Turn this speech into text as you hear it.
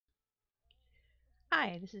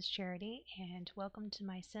Hi, this is Charity, and welcome to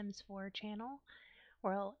my Sims 4 channel,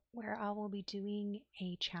 where I will be doing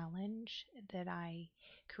a challenge that I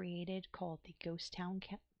created called the Ghost Town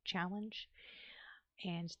Challenge.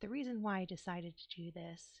 And the reason why I decided to do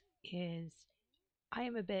this is I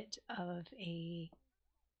am a bit of a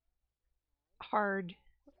hard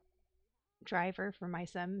driver for my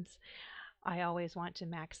Sims. I always want to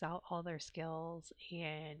max out all their skills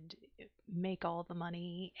and make all the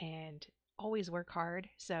money and always work hard.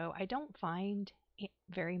 So I don't find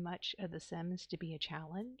very much of The Sims to be a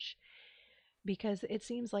challenge because it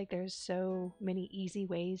seems like there's so many easy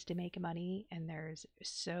ways to make money and there's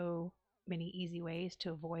so many easy ways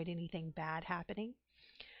to avoid anything bad happening.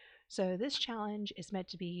 So this challenge is meant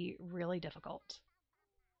to be really difficult.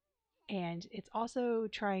 And it's also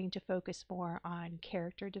trying to focus more on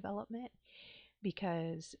character development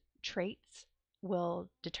because traits will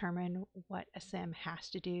determine what a sim has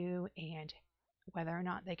to do and whether or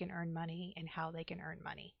not they can earn money and how they can earn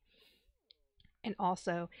money. And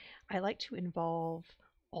also, I like to involve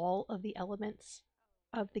all of the elements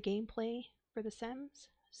of the gameplay for The Sims.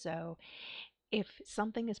 So, if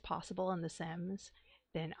something is possible in The Sims,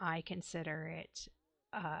 then I consider it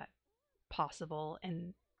uh, possible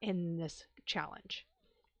in this challenge.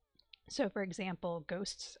 So, for example,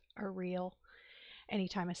 ghosts are real.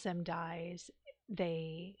 Anytime a sim dies,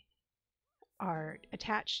 they are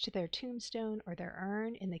attached to their tombstone or their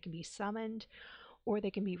urn and they can be summoned or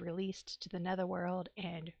they can be released to the netherworld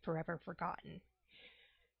and forever forgotten.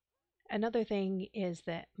 Another thing is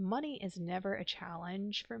that money is never a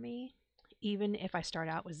challenge for me. Even if I start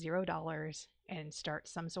out with $0 and start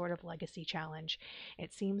some sort of legacy challenge,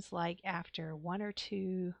 it seems like after one or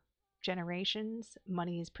two generations,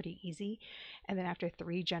 money is pretty easy. And then after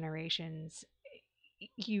three generations,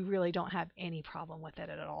 you really don't have any problem with it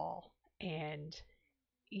at all. And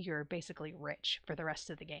you're basically rich for the rest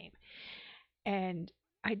of the game. And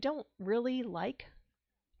I don't really like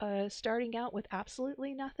starting out with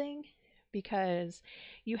absolutely nothing because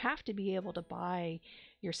you have to be able to buy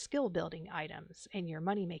your skill building items and your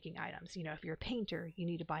money making items. You know, if you're a painter, you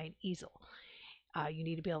need to buy an easel. You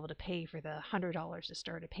need to be able to pay for the $100 to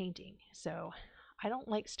start a painting. So I don't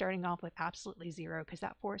like starting off with absolutely zero because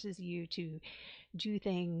that forces you to do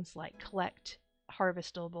things like collect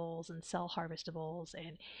harvestables and sell harvestables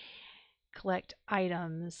and collect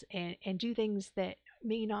items and do things that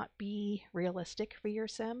may not be realistic for your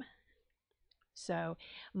sim. So,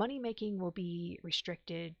 money making will be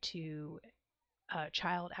restricted to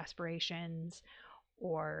child aspirations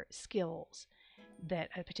or skills that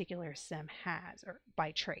a particular sim has, or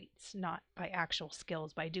by traits, not by actual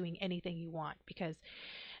skills, by doing anything you want, because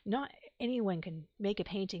not anyone can make a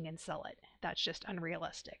painting and sell it. That's just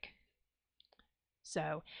unrealistic.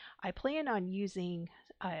 So, I plan on using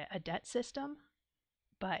a debt system,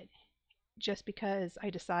 but just because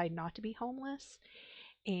I decide not to be homeless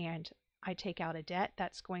and I take out a debt,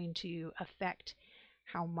 that's going to affect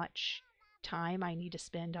how much time I need to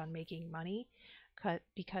spend on making money.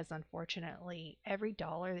 Because unfortunately, every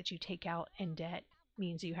dollar that you take out in debt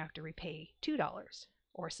means you have to repay $2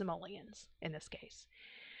 or simoleons in this case.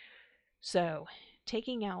 So,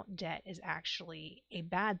 taking out debt is actually a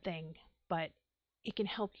bad thing, but it can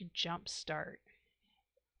help you jumpstart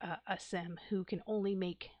a sim who can only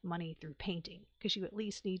make money through painting because you at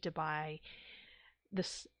least need to buy the,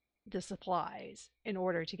 the supplies in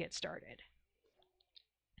order to get started.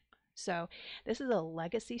 So, this is a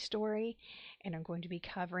legacy story, and I'm going to be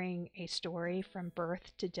covering a story from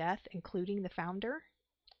birth to death, including the founder.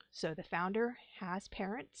 So, the founder has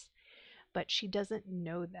parents, but she doesn't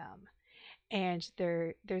know them. And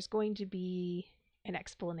there's going to be an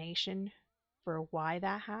explanation for why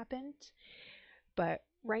that happened. But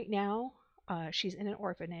right now, she's in an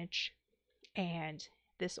orphanage, and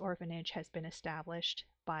this orphanage has been established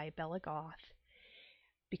by Bella Goth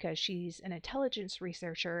because she's an intelligence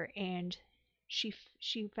researcher, and she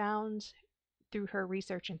found through her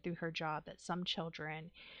research and through her job that some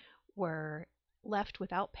children were left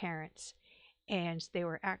without parents and they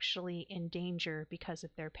were actually in danger because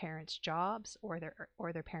of their parents' jobs or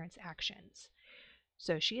their parents' actions.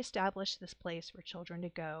 So she established this place for children to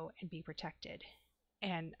go and be protected.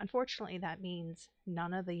 And unfortunately, that means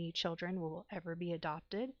none of the children will ever be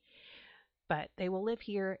adopted, but they will live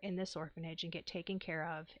here in this orphanage and get taken care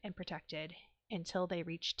of and protected until they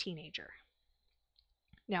reach teenager.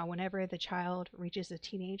 Now, whenever the child reaches a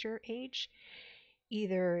teenager age,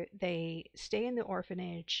 either they stay in the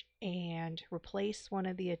orphanage and replace one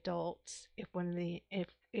of the adults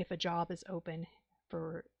if a job is open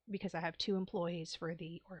for because I have two employees for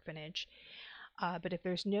the orphanage. But if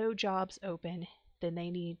there's no jobs open, then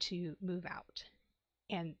they need to move out.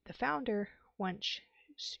 And the founder, once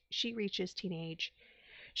she reaches teenage,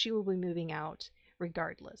 she will be moving out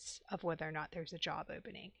regardless of whether or not there's a job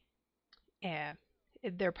opening. And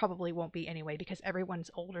there probably won't be anyway because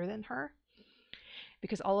everyone's older than her,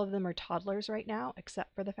 because all of them are toddlers right now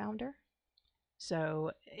except for the founder.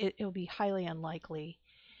 So it'll be highly unlikely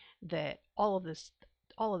that all of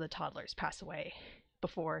the toddlers pass away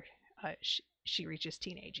before she reaches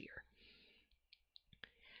teenage year.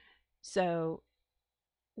 So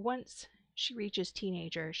once she reaches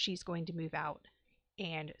teenager, she's going to move out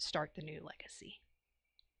and start the new legacy.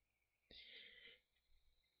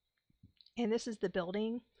 And this is the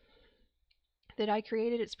building that I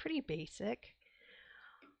created. It's pretty basic.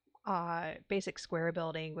 Basic square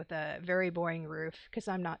building with a very boring roof because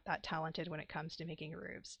I'm not that talented when it comes to making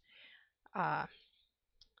roofs. Uh,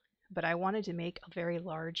 but I wanted to make a very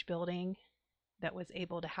large building that was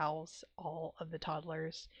able to house all of the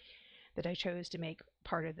toddlers that I chose to make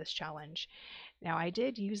part of this challenge. Now, I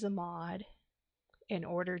did use a mod in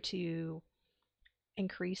order to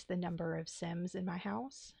increase the number of Sims in my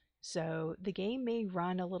house. So the game may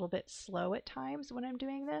run a little bit slow at times when I'm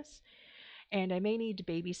doing this, and I may need to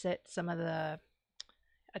babysit some of the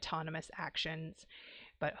autonomous actions,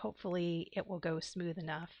 but hopefully it will go smooth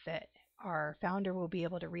enough that our founder will be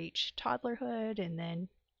able to reach toddlerhood and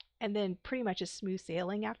then pretty much a smooth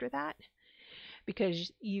sailing after that,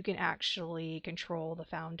 because you can actually control the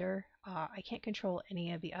founder. I can't control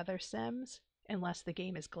any of the other Sims unless the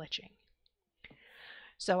game is glitching.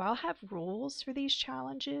 So I'll have rules for these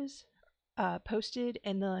challenges posted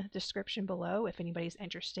in the description below if anybody's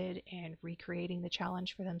interested in recreating the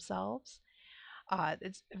challenge for themselves.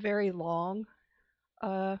 It's a very long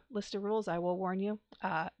list of rules, I will warn you,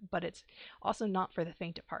 but it's also not for the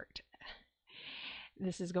faint of heart.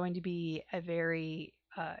 This is going to be a very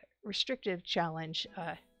restrictive challenge,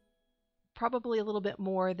 probably a little bit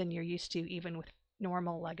more than you're used to even with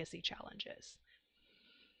normal legacy challenges.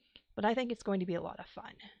 But I think it's going to be a lot of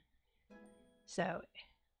fun. So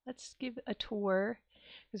let's give a tour,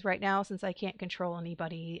 because right now, since I can't control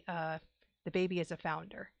anybody, the baby is a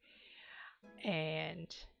founder. And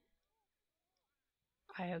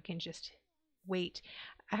I can just wait.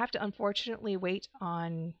 I have to unfortunately wait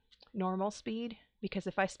on normal speed, because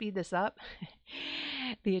if I speed this up,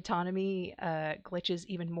 the autonomy glitches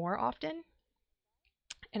even more often,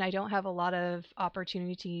 and I don't have a lot of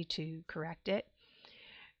opportunity to correct it.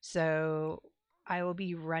 So I will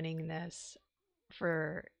be running this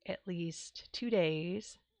for at least 2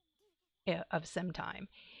 days of sim time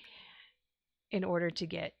in order to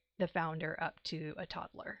get the founder up to a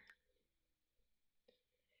toddler.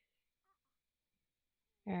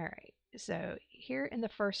 All right, so here in the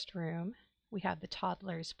first room, we have the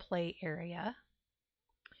toddler's play area.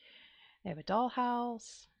 They have a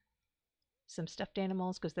dollhouse, some stuffed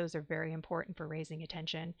animals, because those are very important for raising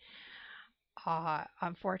attention.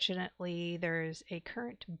 Unfortunately, there's a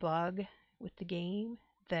current bug with the game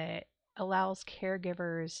that allows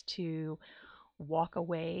caregivers to walk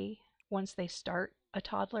away once they start a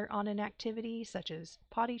toddler on an activity, such as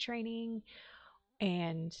potty training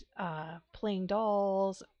and playing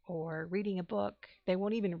dolls or reading a book. They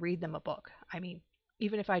won't even read them a book. I mean,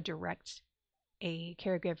 even if I direct a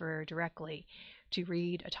caregiver directly to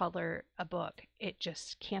read a toddler a book, it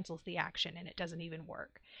just cancels the action and it doesn't even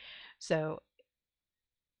work. So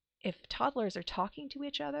if toddlers are talking to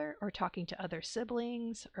each other or talking to other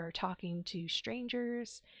siblings or talking to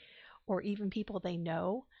strangers or even people they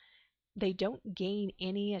know, they don't gain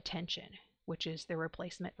any attention, which is the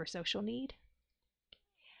replacement for social need.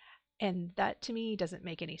 And that to me doesn't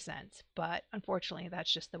make any sense, but unfortunately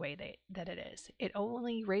that's just the way that it is. It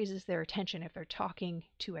only raises their attention if they're talking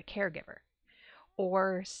to a caregiver,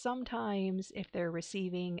 or sometimes if they're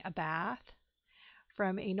receiving a bath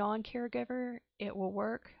from a non-caregiver, it will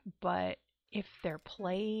work. But if they're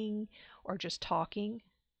playing or just talking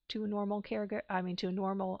to a normal caregiver, to a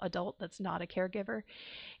normal adult that's not a caregiver,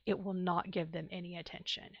 it will not give them any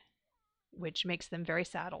attention, which makes them very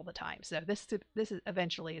sad all the time. So this is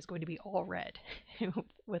eventually is going to be all red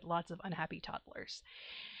with lots of unhappy toddlers.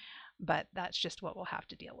 But that's just what we'll have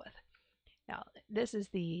to deal with. Now, this is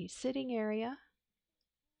the sitting area.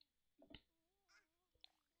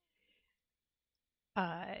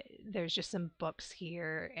 There's just some books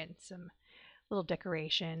here and some little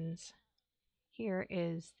decorations. Here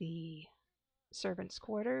is the servants'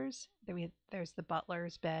 quarters. There's the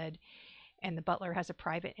butler's bed, and the butler has a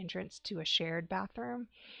private entrance to a shared bathroom.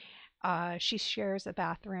 She shares a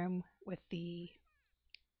bathroom with the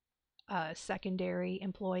secondary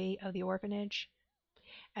employee of the orphanage.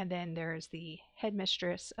 And then there's the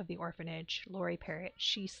headmistress of the orphanage, Lori Parrott.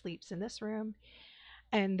 She sleeps in this room.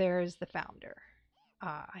 And there's the founder.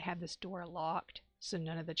 I have this door locked so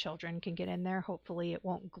none of the children can get in there. Hopefully, it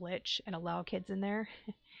won't glitch and allow kids in there,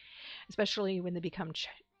 especially when they become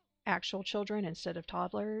actual children instead of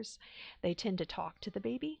toddlers. They tend to talk to the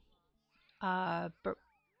baby. But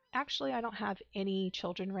actually, I don't have any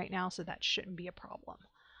children right now, so that shouldn't be a problem.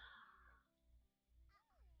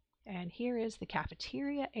 And here is the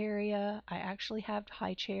cafeteria area. I actually have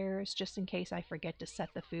high chairs just in case I forget to set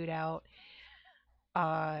the food out,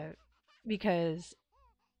 uh, because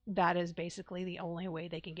that is basically the only way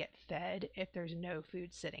they can get fed if there's no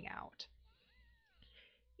food sitting out.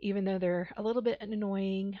 Even though they're a little bit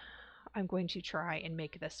annoying, I'm going to try and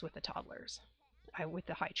make this with the toddlers, with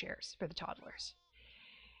the high chairs for the toddlers.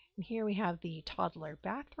 And here we have the toddler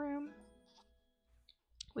bathroom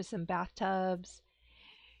with some bathtubs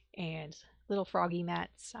and little froggy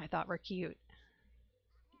mats I thought were cute.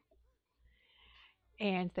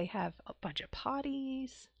 And they have a bunch of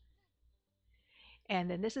potties. And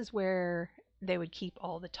then this is where they would keep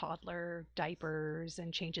all the toddler diapers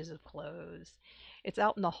and changes of clothes. It's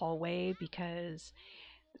out in the hallway because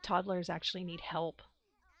toddlers actually need help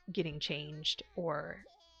getting changed or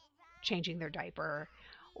changing their diaper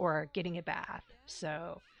or getting a bath.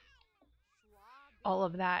 So all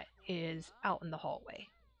of that is out in the hallway.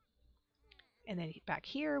 And then back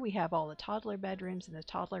here we have all the toddler bedrooms in the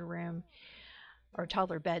toddler room, or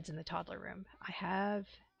toddler beds in the toddler room. I have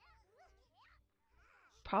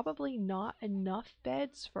probably not enough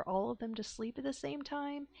beds for all of them to sleep at the same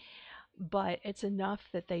time, but it's enough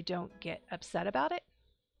that they don't get upset about it.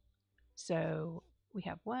 So we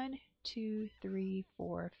have 1, 2, 3,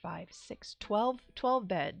 4, 5, 6, 12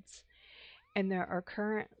 beds, and there are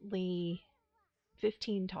currently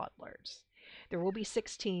 15 toddlers. There will be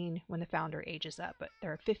 16 when the founder ages up, but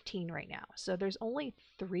there are 15 right now. So there's only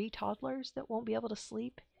 3 toddlers that won't be able to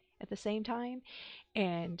sleep at the same time,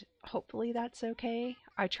 and hopefully that's okay.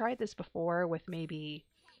 I tried this before with maybe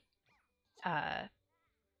uh,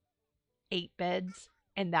 8 beds,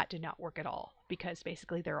 and that did not work at all because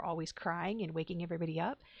basically they're always crying and waking everybody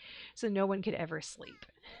up, so no one could ever sleep,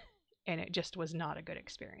 and it just was not a good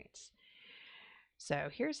experience. So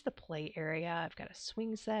here's the play area. I've got a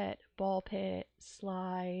swing set, ball pit,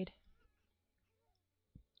 slide,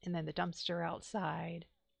 and then the dumpster outside.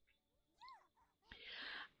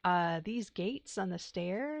 These gates on the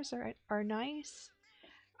stairs are nice.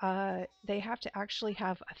 They have to actually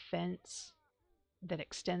have a fence that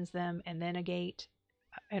extends them and then a gate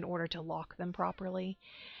in order to lock them properly.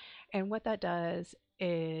 And what that does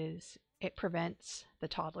is it prevents the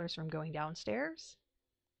toddlers from going downstairs,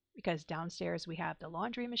 because downstairs we have the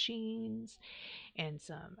laundry machines and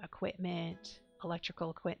some equipment, electrical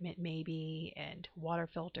equipment maybe, and water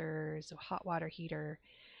filters, a hot water heater.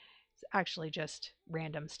 It's actually just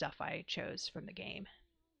random stuff I chose from the game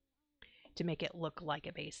to make it look like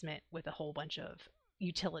a basement with a whole bunch of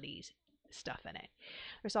utilities stuff in it.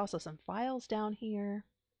 There's also some files down here.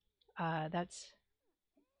 That's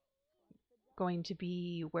going to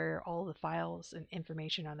be where all the files and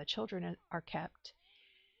information on the children are kept.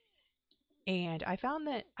 And I found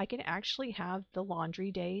that I can actually have the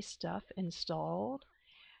laundry day stuff installed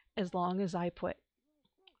as long as I put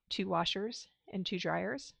 2 washers and 2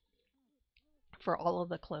 dryers for all of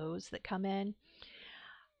the clothes that come in.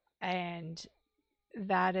 And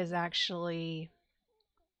that is actually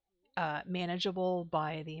manageable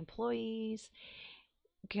by the employees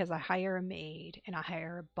because I hire a maid and I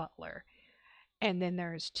hire a butler. And then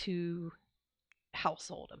there's 2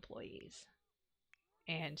 household employees.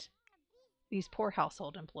 And these poor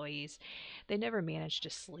household employees, they never manage to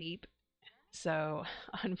sleep. So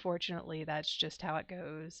unfortunately, that's just how it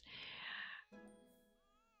goes.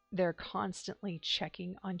 They're constantly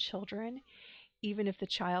checking on children, even if the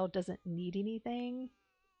child doesn't need anything,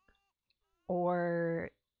 or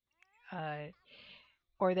uh,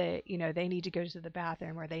 or that they need to go to the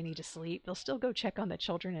bathroom or they need to sleep. They'll still go check on the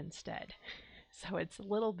children instead. So it's a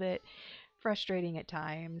little bit frustrating at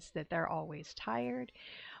times that they're always tired,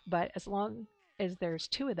 but as long as there's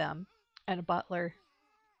 2 of them and a butler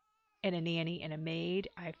and a nanny and a maid,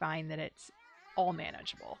 I find that it's all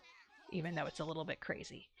manageable, even though it's a little bit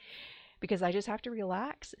crazy. Because I just have to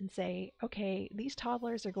relax and say, okay, these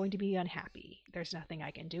toddlers are going to be unhappy. There's nothing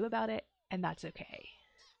I can do about it, and that's okay.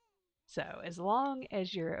 So as long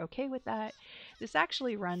as you're okay with that, this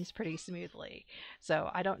actually runs pretty smoothly.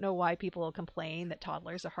 So I don't know why people will complain that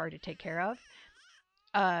toddlers are hard to take care of.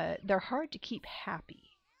 They're hard to keep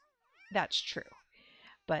happy. That's true.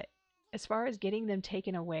 But as far as getting them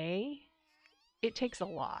taken away, it takes a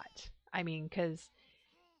lot. I mean, because,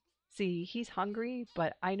 see, he's hungry,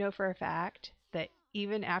 but I know for a fact that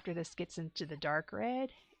even after this gets into the dark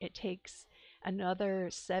red, it takes another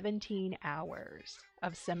 17 hours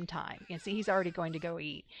of sim time. And see, he's already going to go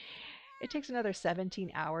eat. It takes another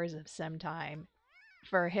 17 hours of sim time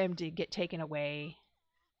for him to get taken away.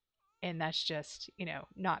 And that's just,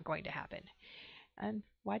 not going to happen. And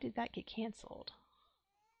why did that get canceled?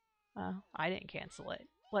 I didn't cancel it.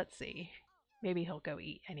 Let's see. Maybe he'll go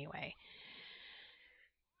eat anyway.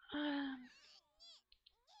 Um,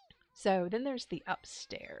 so then there's the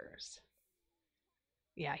upstairs.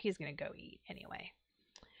 Yeah, he's going to go eat anyway.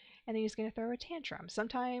 And then he's going to throw a tantrum.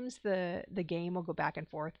 Sometimes the game will go back and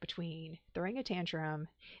forth between throwing a tantrum,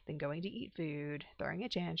 then going to eat food, throwing a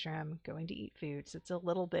tantrum, going to eat food. So it's a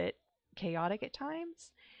little bit chaotic at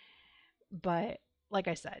times. But like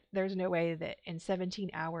I said, there's no way that in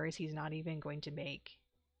 17 hours he's not even going to make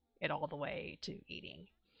it all the way to eating.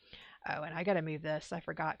 Oh, and I got to move this. I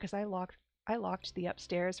forgot because I locked the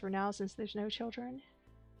upstairs for now since there's no children.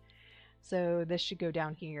 So this should go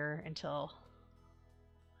down here until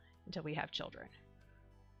we have children.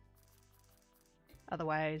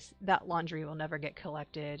 Otherwise, that laundry will never get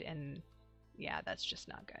collected, and yeah, that's just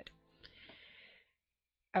not good.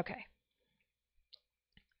 Okay.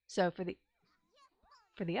 So for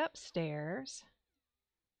the upstairs,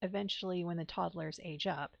 eventually when the toddlers age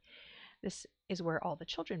up, this is where all the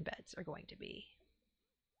children beds are going to be.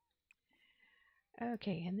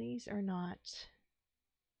 Okay, and these are not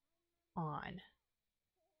on.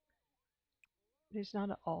 There's not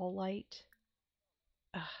an all light.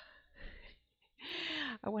 Ugh.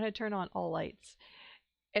 I want to turn on all lights,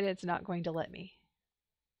 and it's not going to let me.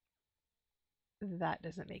 That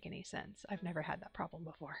doesn't make any sense. I've never had that problem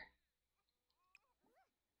before.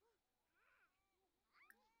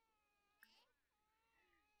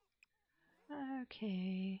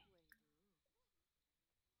 Okay.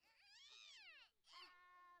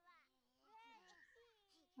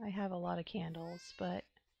 I have a lot of candles, but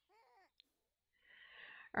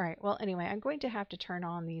all right. Well, anyway, I'm going to have to turn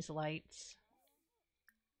on these lights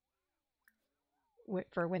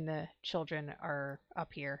for when the children are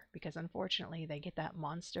up here because unfortunately they get that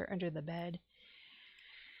monster under the bed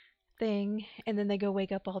thing and then they go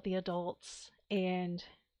wake up all the adults. And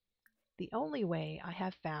the only way I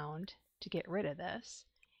have found to get rid of this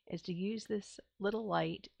is to use this little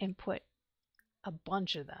light and put a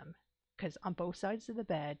bunch of them because on both sides of the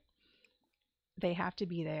bed they have to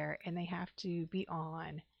be there and they have to be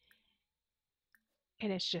on.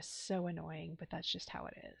 And it's just so annoying, but that's just how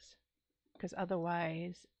it is. Because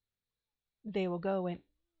otherwise, they will go and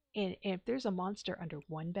if there's a monster under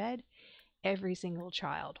one bed, every single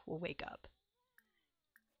child will wake up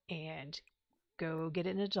and go get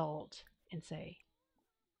an adult and say,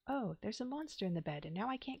 "Oh, there's a monster in the bed, and now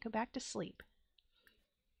I can't go back to sleep."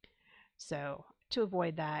 So, to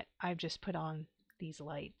avoid that, I've just put on these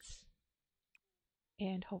lights,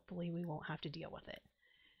 and hopefully, we won't have to deal with it.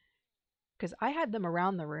 Because I had them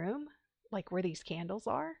around the room, like where these candles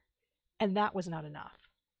are, and that was not enough.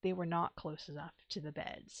 They were not close enough to the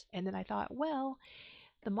beds. And then I thought, well,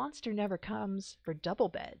 the monster never comes for double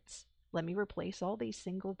beds. Let me replace all these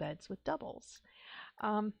single beds with doubles.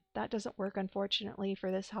 That doesn't work, unfortunately,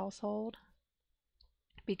 for this household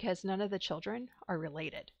because none of the children are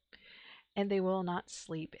related. And they will not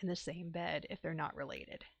sleep in the same bed if they're not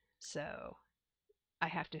related. So I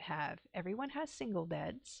have to have everyone has single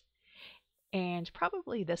beds. And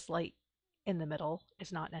probably this light in the middle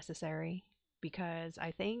is not necessary because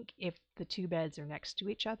I think if the two beds are next to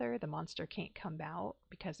each other, the monster can't come out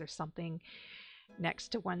because there's something next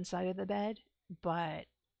to one side of the bed. But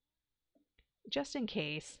just in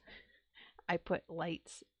case, I put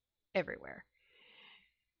lights everywhere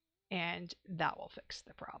and that will fix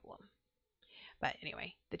the problem. But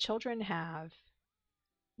anyway, the children have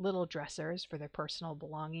little dressers for their personal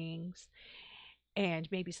belongings and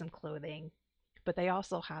maybe some clothing, but they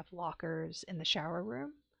also have lockers in the shower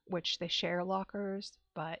room, which they share lockers,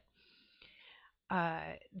 but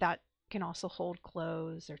that can also hold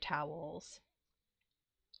clothes or towels.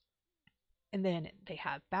 And then they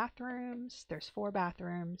have bathrooms. There's 4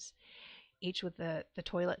 bathrooms, each with the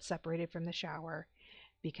toilet separated from the shower,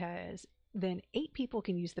 because then 8 people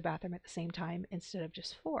can use the bathroom at the same time instead of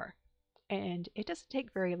just 4. And it doesn't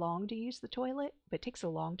take very long to use the toilet, but it takes a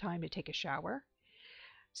long time to take a shower.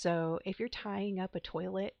 So if you're tying up a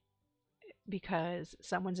toilet because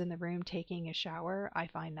someone's in the room taking a shower, I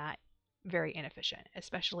find that very inefficient,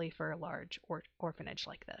 especially for a large orphanage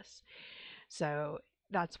like this. So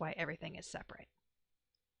that's why everything is separate.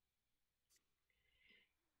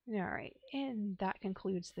 All right, and that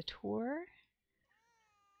concludes the tour.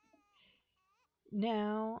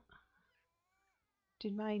 Now,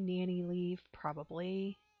 Did my nanny leave?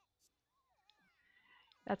 Probably.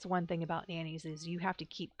 That's one thing about nannies is you have to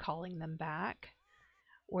keep calling them back.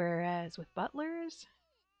 Whereas with butlers,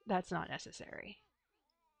 that's not necessary.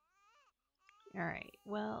 All right,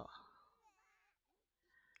 well,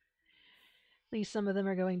 at least some of them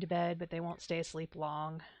are going to bed, but they won't stay asleep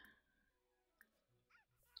long.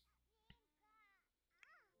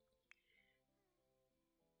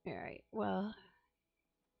 All right, well,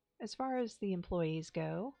 as far as the employees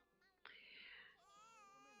go,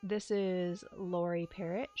 this is Lori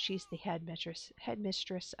Parrott. She's the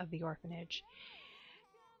headmistress of the orphanage.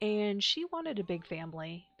 And she wanted a big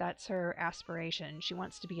family. That's her aspiration. She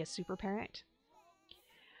wants to be a super parent.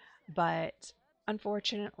 But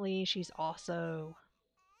unfortunately, she's also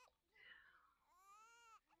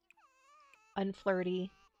unflirty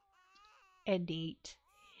and neat,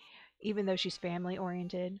 even though she's family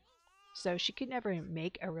oriented. So she could never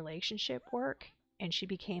make a relationship work, and she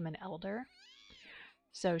became an elder.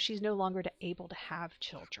 So she's no longer able to have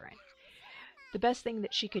children. The best thing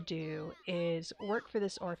that she could do is work for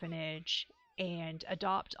this orphanage and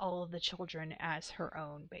adopt all of the children as her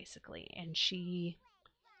own, basically. And she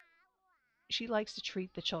likes to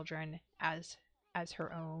treat the children as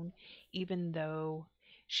her own, even though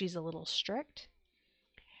she's a little strict.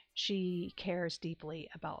 She cares deeply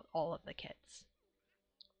about all of the kids.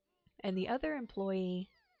 And the other employee,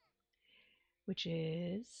 which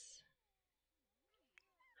is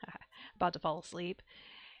about to fall asleep,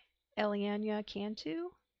 Eliana Cantu.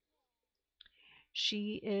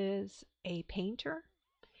 She is a painter,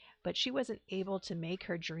 but she wasn't able to make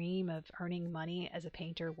her dream of earning money as a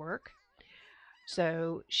painter work.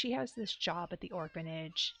 So she has this job at the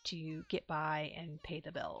orphanage to get by and pay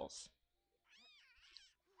the bills.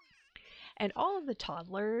 And all of the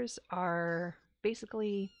toddlers are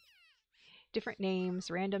basically different names,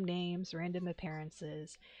 random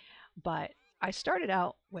appearances. But I started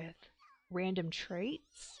out with random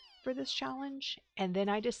traits for this challenge, and then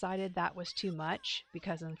I decided that was too much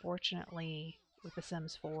because unfortunately, with The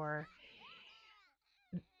Sims 4,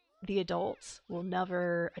 the adults will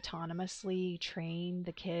never autonomously train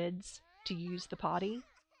the kids to use the potty.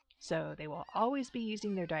 So they will always be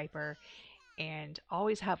using their diaper and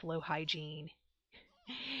always have low hygiene.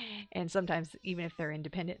 And sometimes, even if they're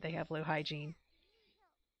independent, they have low hygiene.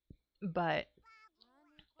 But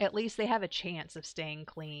at least they have a chance of staying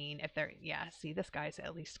clean. If they're, yeah, see, this guy's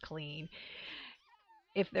at least clean.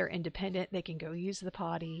 If they're independent, they can go use the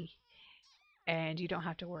potty, and you don't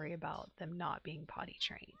have to worry about them not being potty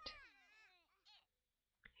trained.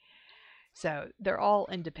 So they're all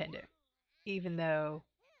independent, even though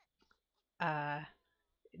uh,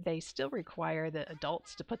 they still require the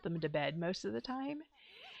adults to put them to bed most of the time.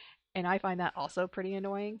 And I find that also pretty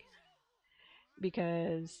annoying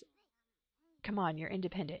because, come on, you're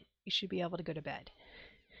independent. You should be able to go to bed.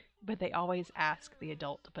 But they always ask the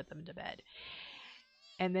adult to put them to bed.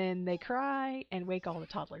 And then they cry and wake all the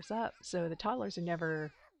toddlers up. So the toddlers are never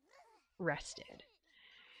rested.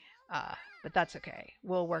 But that's okay.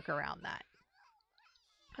 We'll work around that.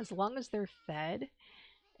 As long as they're fed,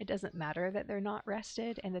 it doesn't matter that they're not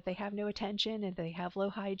rested and that they have no attention and they have low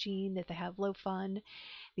hygiene, that they have low fun.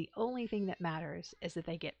 The only thing that matters is that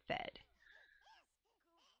they get fed.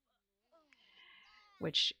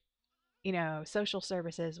 Which, social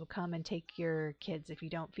services will come and take your kids if you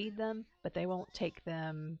don't feed them, but they won't take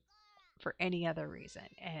them for any other reason.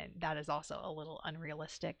 And that is also a little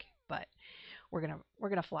unrealistic, but we're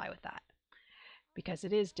gonna fly with that because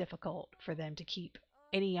it is difficult for them to keep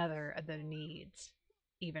any other of their needs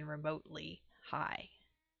even remotely high.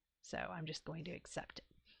 So I'm just going to accept it.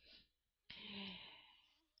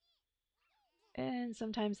 And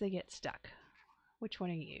sometimes they get stuck. Which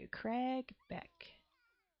one are you? Craig, Beck.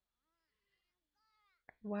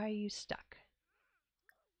 Why are you stuck?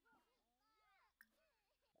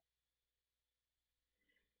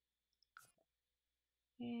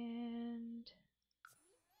 And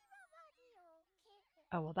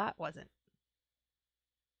oh, well, that wasn't.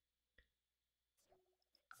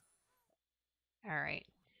 All right.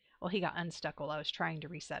 Well, he got unstuck while I was trying to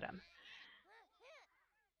reset him.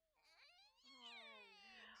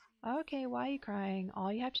 Okay, why are you crying?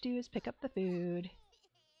 All you have to do is pick up the food.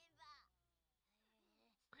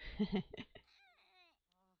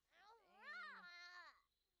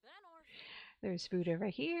 There's food over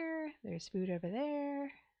here. There's food over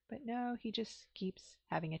there. But no, he just keeps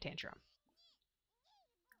having a tantrum.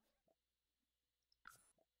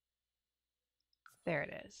 There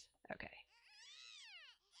it is. Okay.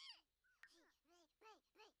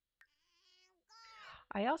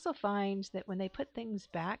 I also find that when they put things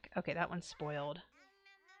back, okay, that one's spoiled.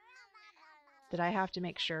 that I have to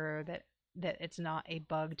make sure that it's not a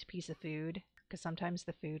bugged piece of food, because sometimes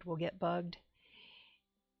the food will get bugged.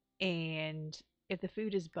 And if the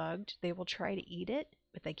food is bugged, they will try to eat it,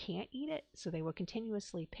 but they can't eat it, so they will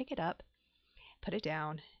continuously pick it up, put it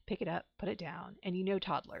down, pick it up, put it down. And you know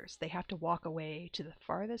toddlers, they have to walk away to the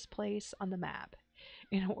farthest place on the map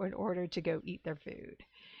in order to go eat their food.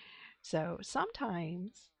 So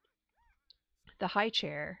sometimes the high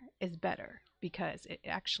chair is better because it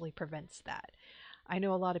actually prevents that. I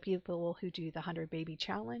know a lot of people who do the 100 baby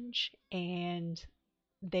challenge and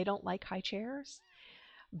they don't like high chairs,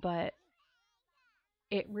 but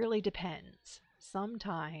it really depends.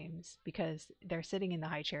 Sometimes, because they're sitting in the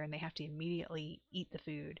high chair and they have to immediately eat the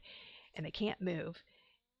food and they can't move,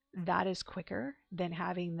 that is quicker than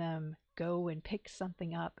having them go and pick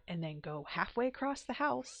something up and then go halfway across the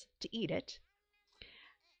house to eat it.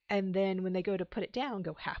 And then when they go to put it down,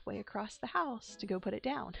 go halfway across the house to go put it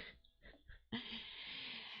down.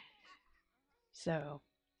 So,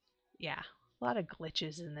 yeah, a lot of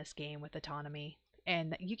glitches in this game with autonomy.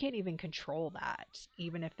 And you can't even control that,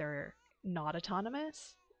 even if they're not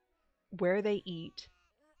autonomous. Where they eat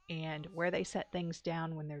and where they set things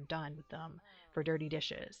down when they're done with them for dirty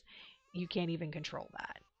dishes, you can't even control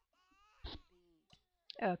that.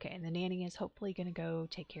 Okay, and the nanny is hopefully going to go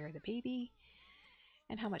take care of the baby.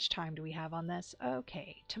 And how much time do we have on this?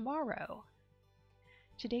 Okay, tomorrow.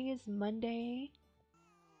 Today is Monday.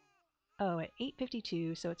 Oh, at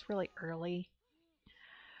 8:52, so it's really early.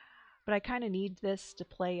 But I kind of need this to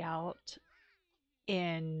play out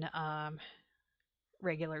in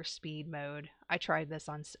regular speed mode. I tried this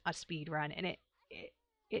on a speed run and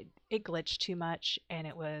it glitched too much, and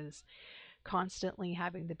it was constantly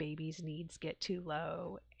having the baby's needs get too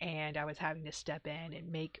low, and I was having to step in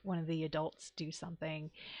and make one of the adults do something,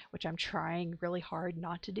 which I'm trying really hard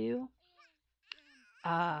not to do.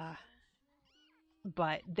 Uh,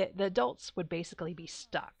 but the adults would basically be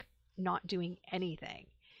stuck, not doing anything.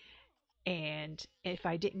 And if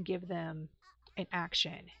I didn't give them an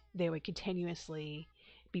action, they would continuously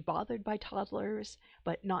be bothered by toddlers,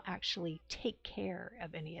 but not actually take care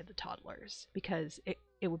of any of the toddlers because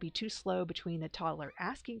it would be too slow between the toddler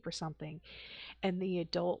asking for something and the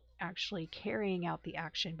adult actually carrying out the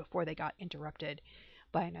action before they got interrupted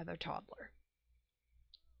by another toddler.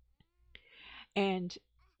 And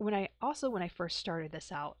when I first started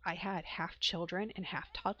this out, I had half children and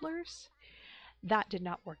half toddlers. That did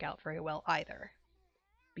not work out very well either,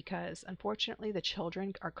 because unfortunately the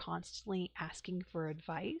children are constantly asking for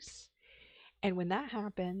advice. And when that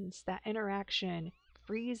happens, that interaction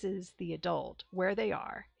freezes the adult where they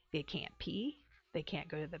are. They can't pee, they can't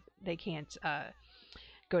go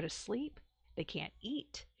to sleep, they can't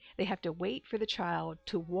eat. They have to wait for the child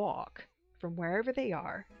to walk from wherever they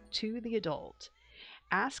are to the adult,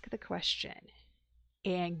 ask the question,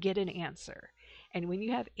 and get an answer. And when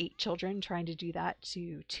you have 8 children trying to do that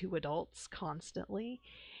to 2 adults constantly,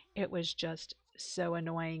 it was just so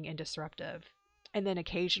annoying and disruptive. And then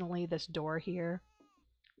occasionally this door here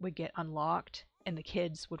would get unlocked and the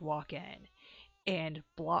kids would walk in and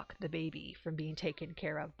block the baby from being taken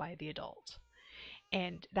care of by the adult.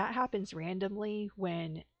 And that happens randomly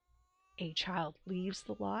when a child leaves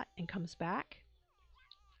the lot and comes back.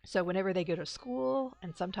 So whenever they go to school,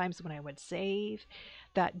 and sometimes when I would save,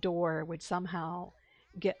 that door would somehow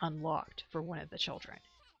get unlocked for one of the children.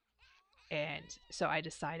 And so I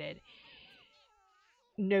decided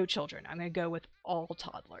no children. I'm going to go with all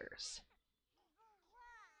toddlers.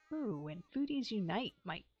 Ooh, and Foodies Unite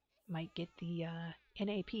might get the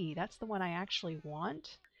NAP. That's the one I actually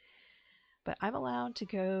want. But I'm allowed to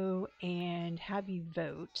go and have you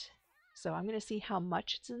vote. So I'm going to see how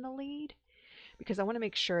much it's in the lead, because I want to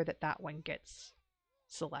make sure that that one gets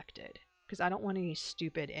selected, because I don't want any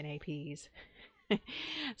stupid NAPs.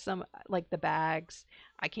 Some like the bags,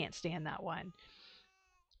 I can't stand that one.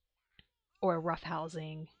 Or rough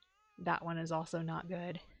housing, that one is also not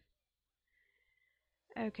good.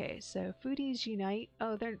 Okay, so Foodies Unite.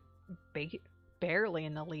 Oh, they're barely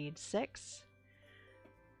in the lead. 6.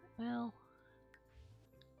 Well,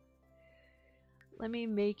 let me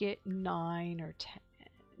make it 9 or 10.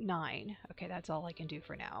 9. Okay, that's all I can do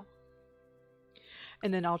for now.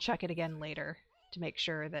 And then I'll check it again later to make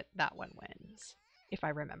sure that that one wins, if I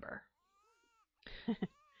remember.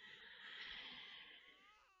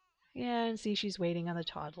 Yeah, and see, she's waiting on the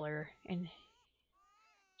toddler, and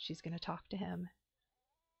she's going to talk to him.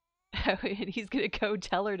 And he's going to go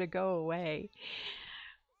tell her to go away.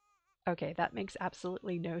 Okay, that makes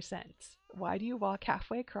absolutely no sense. Why do you walk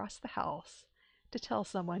halfway across the house to tell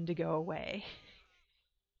someone to go away?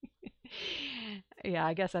 Yeah,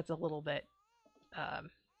 I guess that's a little bit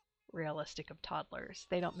realistic of toddlers.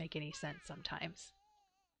 They don't make any sense sometimes.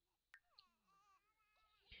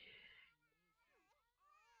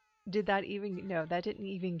 Did that even no, that didn't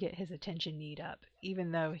even get his attention need up,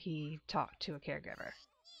 even though he talked to a caregiver.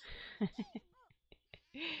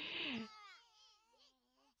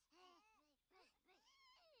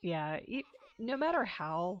 Yeah, no matter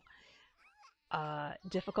how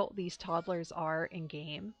difficult these toddlers are in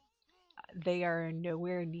game, they are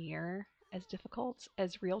nowhere near as difficult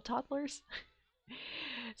as real toddlers.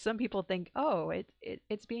 Some people think, oh,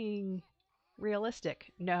 it's being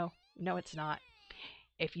realistic. No, no, it's not.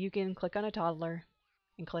 If you can click on a toddler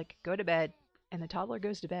and click go to bed, and the toddler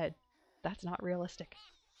goes to bed, that's not realistic.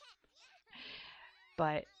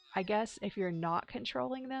 But I guess if you're not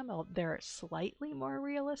controlling them, they're slightly more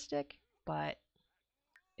realistic, but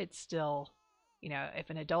it's still, if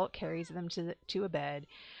an adult carries them to a bed,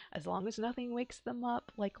 as long as nothing wakes them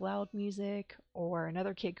up like loud music or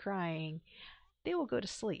another kid crying, they will go to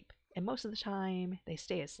sleep. And most of the time, they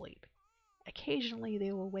stay asleep. Occasionally,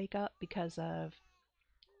 they will wake up because of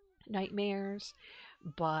nightmares,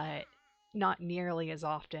 but not nearly as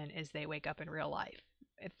often as they wake up in real life,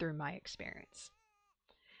 through my experience.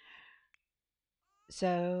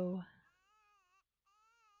 So,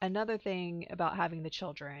 another thing about having the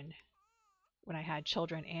children, when I had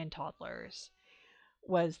children and toddlers,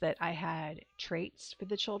 was that I had traits for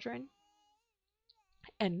the children,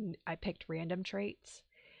 and I picked random traits.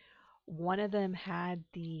 One of them had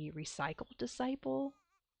the recycle disciple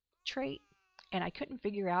trait, and I couldn't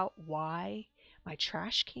figure out why my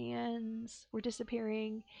trash cans were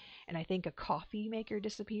disappearing, and I think a coffee maker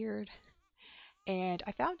disappeared. And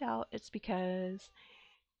I found out it's because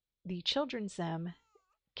the children's sim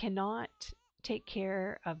cannot take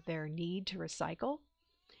care of their need to recycle.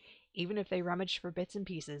 Even if they rummage for bits and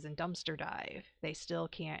pieces and dumpster dive, they still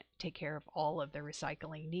can't take care of all of their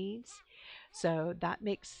recycling needs. So that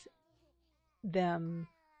makes them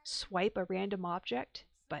swipe a random object,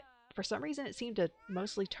 but for some reason it seemed to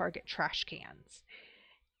mostly target trash cans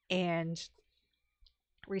and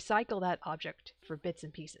recycle that object for bits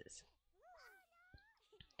and pieces.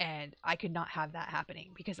 And I could not have that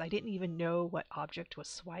happening because I didn't even know what object was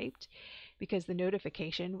swiped, because the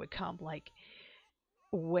notification would come like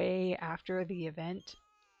way after the event,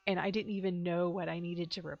 and I didn't even know what I needed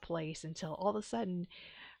to replace until all of a sudden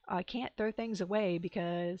I can't throw things away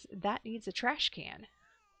because that needs a trash can.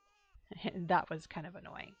 And that was kind of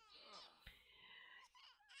annoying.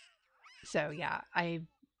 So yeah, I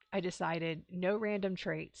decided no random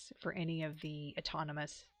traits for any of the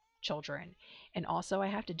autonomous children. And also I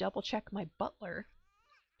have to double check my butler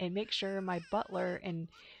and make sure my butler and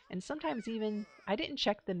sometimes even I didn't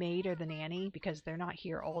check the maid or the nanny because they're not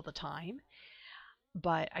here all the time.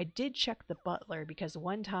 But I did check the butler because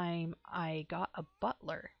one time I got a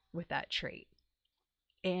butler with that trait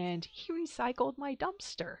and he recycled my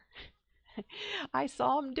dumpster. I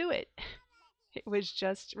saw him do it. It was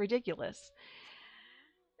just ridiculous.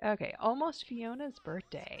 Okay, almost Fiona's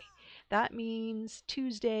birthday. That means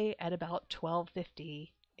Tuesday at about 12:50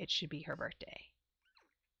 it should be her birthday.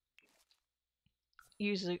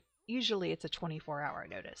 Usually it's a 24-hour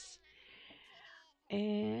notice.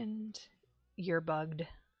 And you're bugged.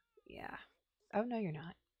 Yeah. Oh no, you're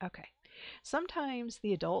not. Okay. Sometimes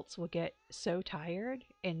the adults will get so tired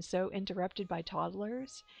and so interrupted by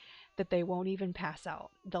toddlers that they won't even pass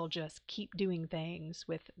out. They'll just keep doing things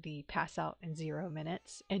with the pass out in 0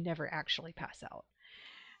 minutes and never actually pass out.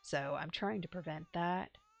 So I'm trying to prevent that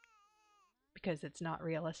because it's not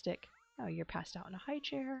realistic. Oh, you're passed out in a high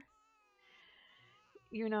chair.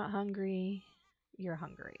 You're not hungry. You're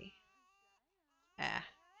hungry. Ah,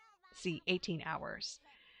 see, 18 hours.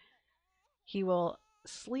 He will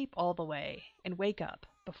sleep all the way and wake up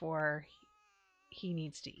before he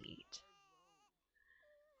needs to eat.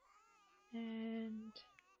 And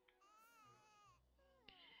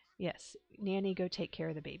yes, Nanny, go take care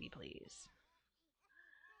of the baby, please.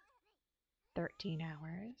 13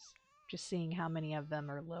 hours. Just seeing how many of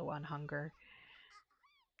them are low on hunger.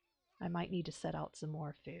 I might need to set out some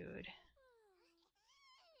more food.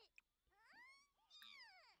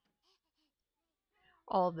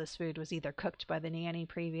 All of this food was either cooked by the nanny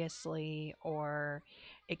previously or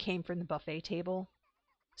it came from the buffet table.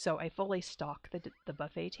 So I fully stock the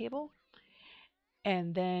buffet table.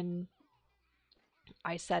 And then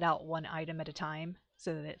I set out one item at a time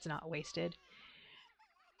so that it's not wasted.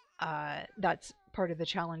 That's part of the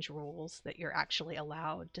challenge rules, that you're actually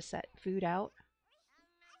allowed to set food out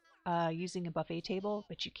using a buffet table,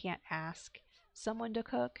 but you can't ask someone to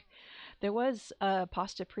cook. There was a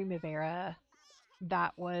pasta primavera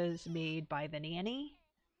that was made by the nanny,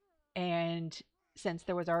 and since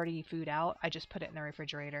there was already food out, I just put it in the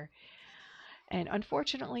refrigerator. And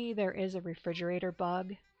unfortunately, there is a refrigerator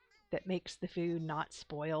bug that makes the food not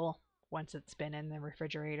spoil once it's been in the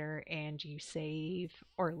refrigerator and you save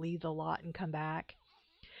or leave the lot and come back,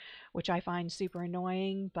 which I find super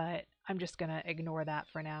annoying, but I'm just going to ignore that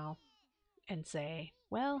for now and say,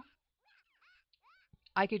 well,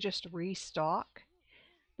 I could just restock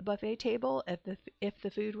the buffet table if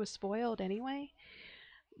the food was spoiled anyway,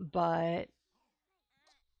 but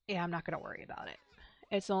yeah, I'm not going to worry about it.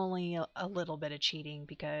 It's only a little bit of cheating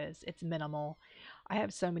because it's minimal. I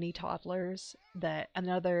have so many toddlers that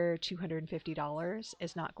another $250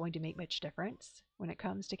 is not going to make much difference when it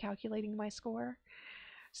comes to calculating my score.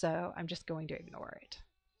 So I'm just going to ignore it.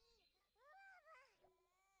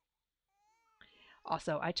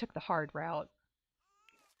 Also, I took the hard route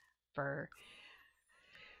for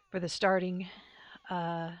for the starting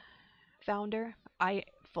uh, founder. I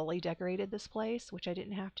fully decorated this place, which I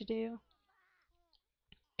didn't have to do,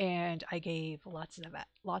 and I gave lots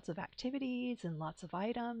of activities and lots of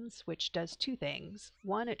items, which does two things.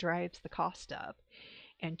 One, it drives the cost up,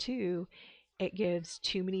 and two, it gives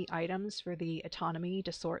too many items for the autonomy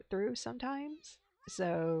to sort through sometimes.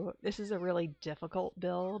 So this is a really difficult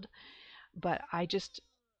build, but I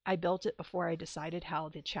built it before I decided how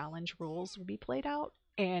the challenge rules would be played out,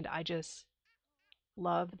 and I just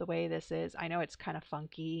love the way this is. I know it's kind of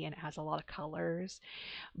funky and it has a lot of colors,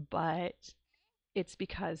 but it's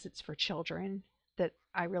because it's for children that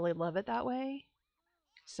I really love it that way.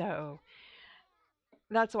 So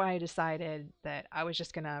that's why I decided that I was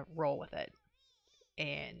just going to roll with it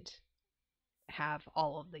and have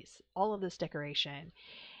all of this decoration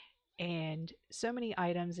and so many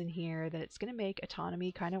items in here that it's going to make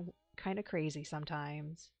autonomy kind of crazy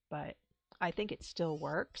sometimes, but I think it still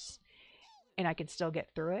works and I can still get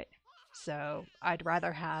through it. So I'd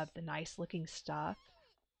rather have the nice looking stuff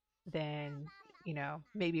than,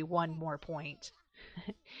 maybe one more point.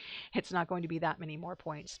 It's not going to be that many more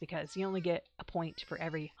points because you only get a point for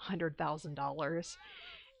every $100,000.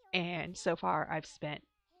 And so far I've spent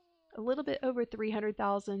a little bit over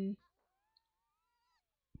 300,000,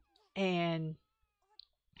 and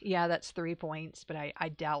yeah, that's 3 points, but I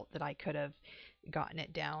doubt that I could have gotten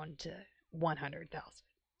it down to 100,000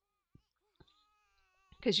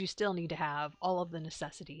 because you still need to have all of the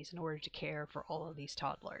necessities in order to care for all of these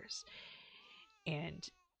toddlers. And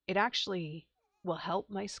it actually will help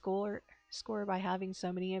my score by having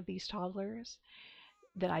so many of these toddlers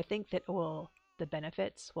that I think that will the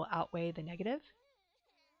benefits will outweigh the negative.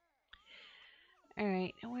 All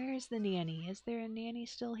right, where is the nanny? Is there a nanny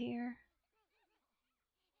still here?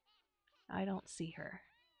 I don't see her.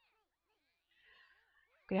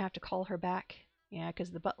 I'm gonna have to call her back. Yeah,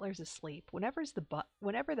 because the butler's asleep. Whenever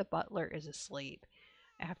the butler is asleep,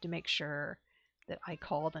 I have to make sure that I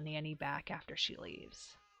call the nanny back after she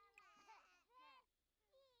leaves.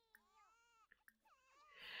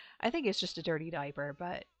 I think it's just a dirty diaper,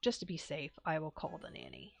 but just to be safe, I will call the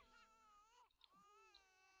nanny.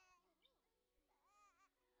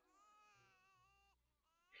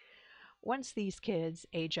 Once these kids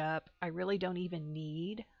age up, I really don't even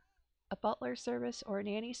need a butler service or a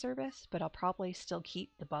nanny service, but I'll probably still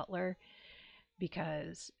keep the butler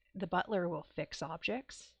because the butler will fix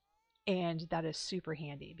objects, and that is super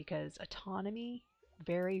handy because autonomy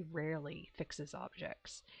very rarely fixes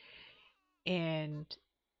objects. And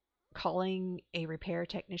calling a repair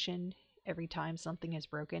technician every time something is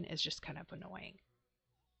broken is just kind of annoying.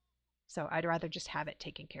 So I'd rather just have it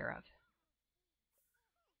taken care of.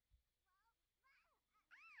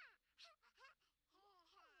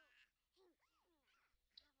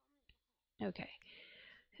 Okay,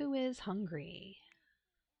 who is hungry?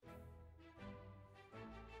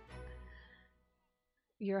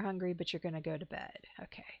 You're hungry, but you're going to go to bed.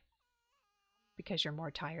 Okay, because you're more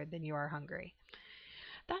tired than you are hungry.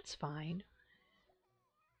 That's fine.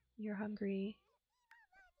 You're hungry.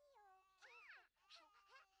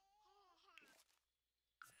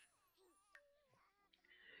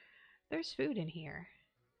 There's food in here.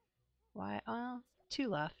 Why? Two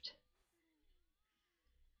left.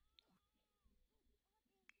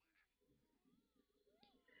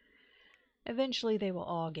 Eventually, they will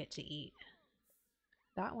all get to eat.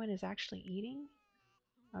 That one is actually eating?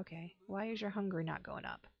 Okay. Why is your hunger not going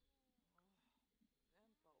up?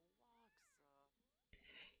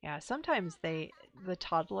 Yeah, sometimes the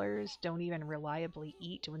toddlers don't even reliably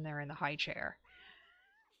eat when they're in the high chair.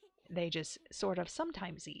 They just sort of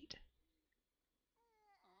sometimes eat.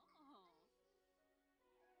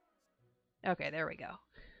 Okay, there we go.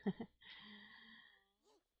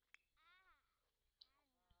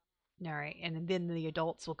 All right, and then the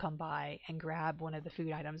adults will come by and grab one of the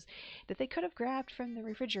food items that they could have grabbed from the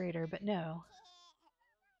refrigerator, but no.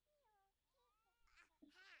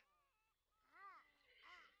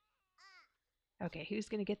 Okay, who's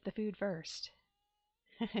going to get the food first?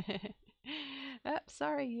 Oh,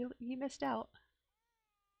 sorry, you missed out.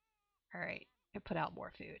 All right, and put out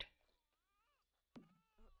more food.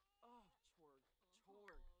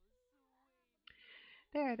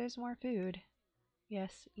 There's more food.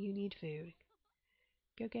 Yes, you need food.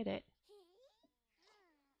 Go get it.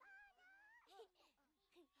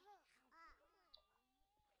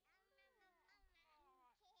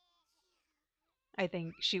 I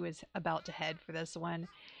think she was about to head for this one,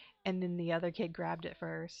 and then the other kid grabbed it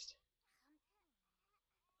first.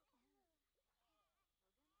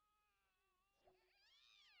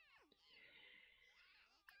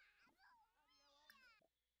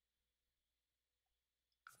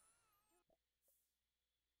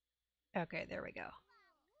 Okay, there we go.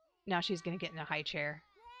 Now she's gonna get in a high chair.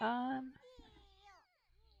 Um,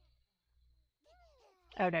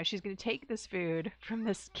 oh no, she's gonna take this food from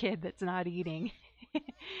this kid that's not eating.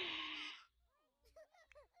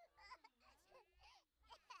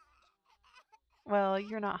 Well,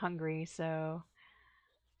 you're not hungry, so.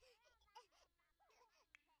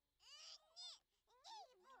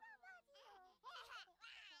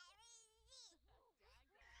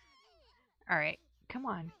 Alright, come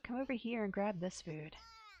on, come over here and grab this food.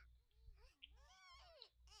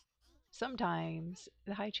 Sometimes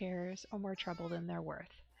the high chairs are more trouble than they're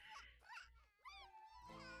worth.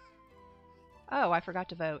 Oh, I forgot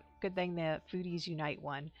to vote. Good thing the Foodies Unite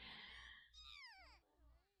won.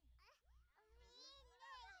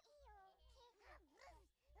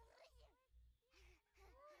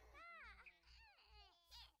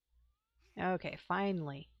 Okay,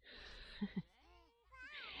 finally.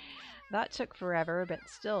 That took forever, but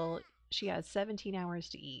still, she has 17 hours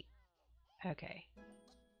to eat. Okay.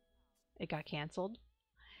 It got canceled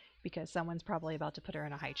because someone's probably about to put her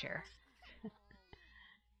in a high chair.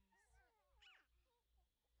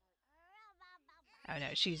 Oh no,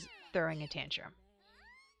 she's throwing a tantrum.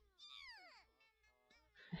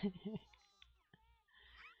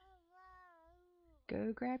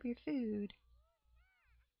 Go grab your food.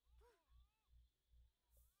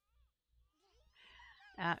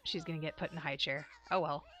 She's gonna get put in a high chair. Oh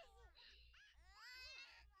well.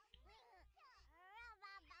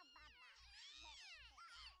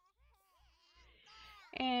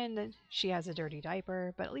 And she has a dirty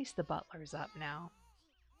diaper, but at least the butler's up now.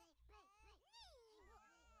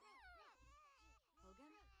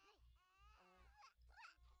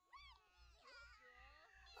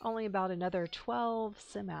 Only about another 12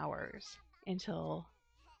 sim hours until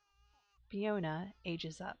Fiona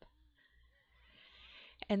ages up.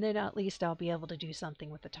 And then at least I'll be able to do something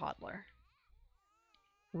with the toddler.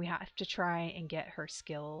 We have to try and get her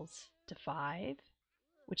skills to 5,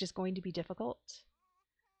 which is going to be difficult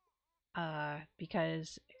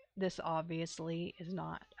because this obviously is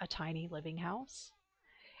not a tiny living house.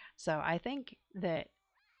 So I think that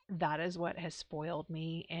that is what has spoiled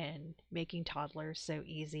me in making toddlers so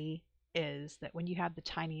easy, is that when you have the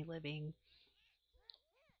tiny living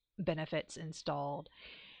benefits installed,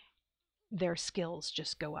 their skills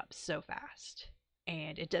just go up so fast.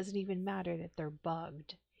 And it doesn't even matter that they're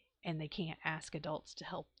bugged and they can't ask adults to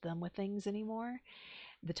help them with things anymore.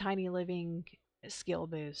 The tiny living skill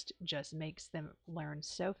boost just makes them learn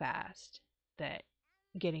so fast that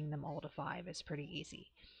getting them all to 5 is pretty easy.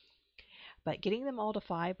 But getting them all to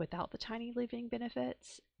 5 without the tiny living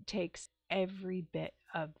benefits takes every bit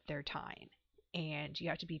of their time. And you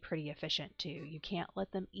have to be pretty efficient too. You can't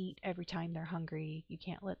let them eat every time they're hungry. You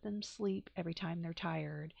can't let them sleep every time they're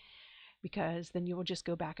tired, because then you will just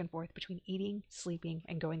go back and forth between eating, sleeping,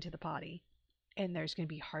 and going to the potty. And there's going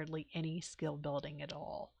to be hardly any skill building at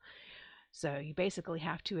all. So you basically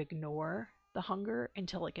have to ignore the hunger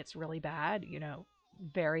until it gets really bad,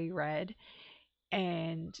 very red.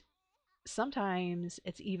 And sometimes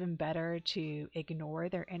it's even better to ignore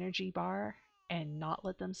their energy bar and not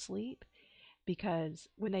let them sleep, because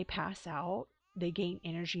when they pass out, they gain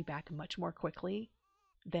energy back much more quickly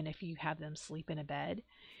than if you have them sleep in a bed.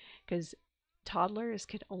 Because toddlers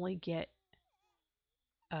can only get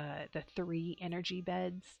the 3 energy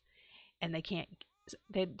beds, and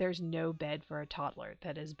there's no bed for a toddler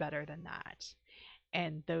that is better than that.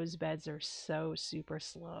 And those beds are so super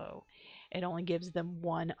slow. It only gives them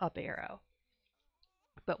 1 up arrow.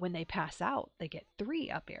 But when they pass out, they get 3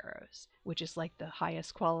 up arrows, which is like the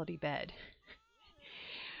highest quality bed.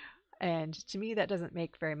 And to me, that doesn't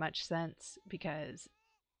make very much sense, because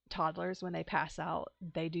toddlers, when they pass out,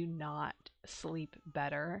 they do not sleep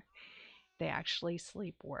better. They actually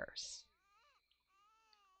sleep worse,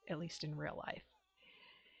 at least in real life.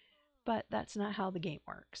 But that's not how the game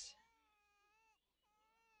works.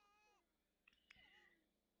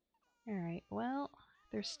 All right, well,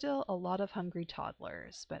 there's still a lot of hungry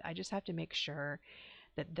toddlers, but I just have to make sure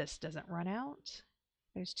that this doesn't run out.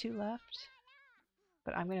 There's 2 left,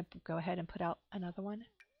 but I'm going to go ahead and put out another one.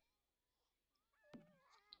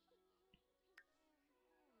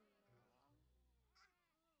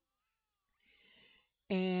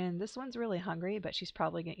 And this one's really hungry, but she's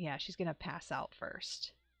probably going to, yeah, she's going to pass out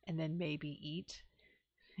first and then maybe eat.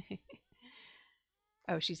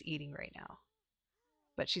 Oh, she's eating right now,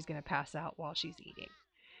 but she's going to pass out while she's eating.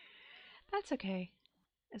 That's okay.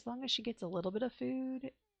 As long as she gets a little bit of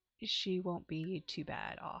food, she won't be too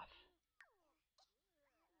bad off.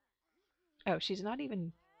 Oh, she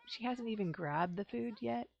hasn't even grabbed the food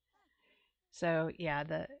yet. So, yeah,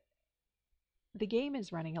 the game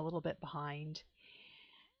is running a little bit behind,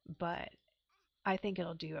 but I think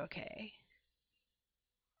it'll do okay.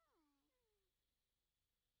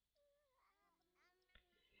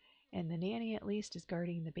 And the nanny at least is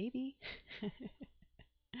guarding the baby.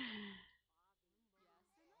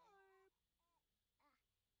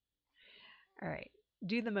 All right,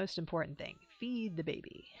 do the most important thing. Feed the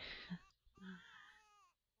baby.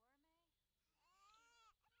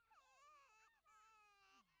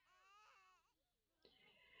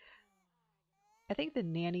 I think the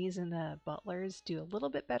nannies and the butlers do a little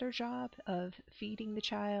bit better job of feeding the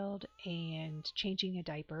child and changing a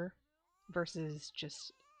diaper versus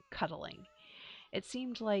just cuddling. It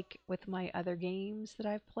seemed like with my other games that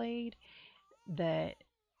I've played that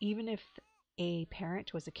even if a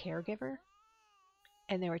parent was a caregiver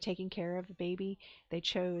and they were taking care of the baby, they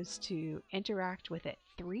chose to interact with it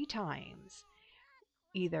 3 times,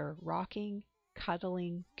 either rocking,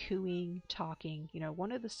 cuddling, cooing, talking,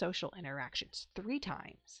 one of the social interactions 3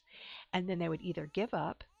 times. And then they would either give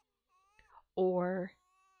up or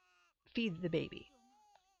feed the baby.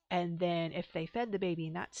 And then if they fed the baby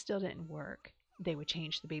and that still didn't work, they would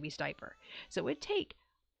change the baby's diaper. So it would take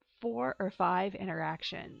 4 or 5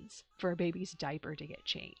 interactions for a baby's diaper to get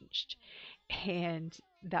changed. And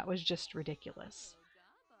that was just ridiculous.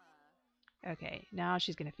 Okay, now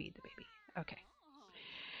she's going to feed the baby. Okay.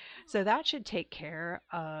 So that should take care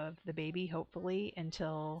of the baby, hopefully,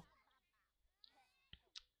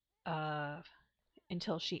 uh,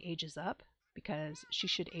 until she ages up, because she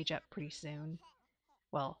should age up pretty soon.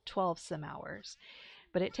 Well, 12 some hours.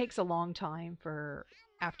 But it takes a long time for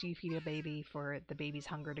after you feed a baby for the baby's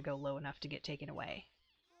hunger to go low enough to get taken away.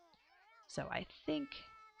 So I think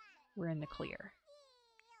we're in the clear.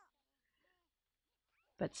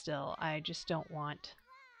 But still, I don't want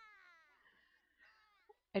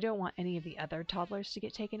any of the other toddlers to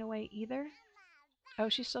get taken away either. Oh,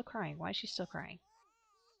 she's still crying. Why is she still crying?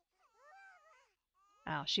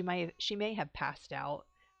 Oh, she may have passed out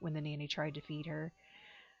when the nanny tried to feed her,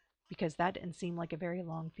 because that didn't seem like a very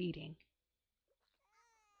long feeding.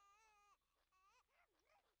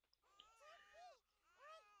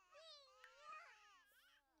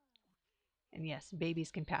 And yes,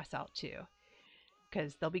 babies can pass out too,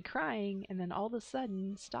 because they'll be crying and then all of a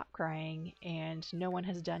sudden stop crying and no one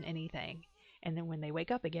has done anything. And then when they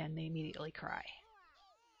wake up again, they immediately cry.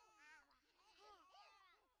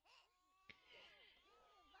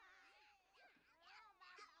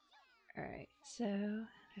 Alright, so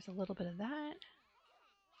there's a little bit of that.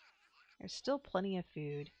 There's still plenty of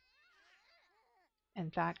food.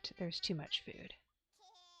 In fact, there's too much food.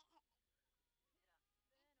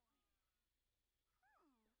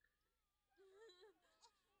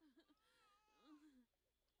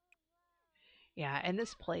 Yeah, and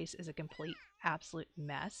this place is a complete, absolute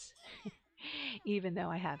mess. Even though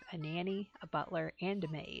I have a nanny, a butler, and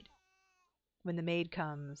a maid. When the maid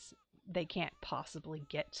comes, they can't possibly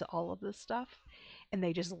get to all of this stuff, and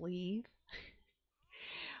they just leave,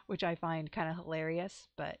 which I find kind of hilarious,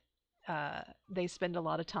 but they spend a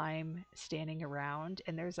lot of time standing around,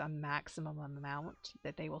 and there's a maximum amount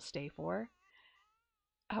that they will stay for.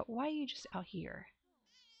 Why are you just out here?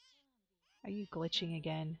 Are you glitching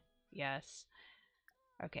again? Yes.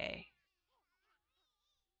 Okay.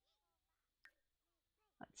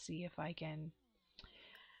 Let's see if I can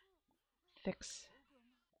fix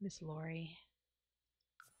Miss Lori.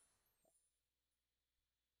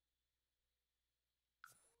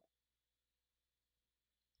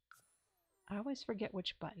 I always forget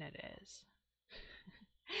which button it is.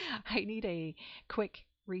 I need a quick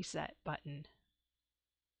reset button.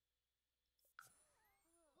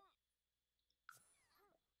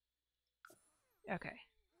 Okay.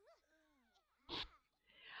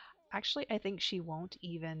 Actually, I think she won't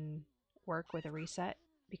even work with a reset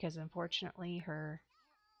because unfortunately her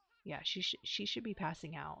yeah, she should be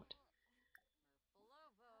passing out.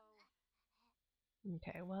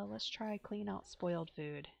 Okay, well, let's try clean out spoiled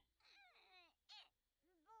food.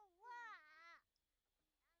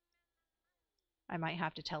 I might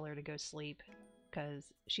have to tell her to go sleep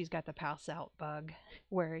because she's got the pass out bug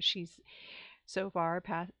where she's so far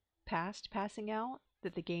past passing out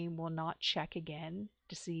that the game will not check again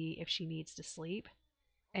to see if she needs to sleep,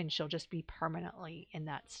 and she'll just be permanently in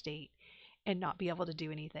that state and not be able to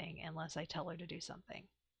do anything unless I tell her to do something.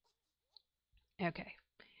 Okay,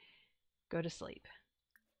 go to sleep.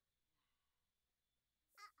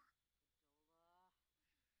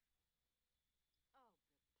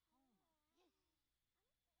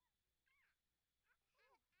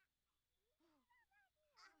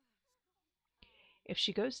 If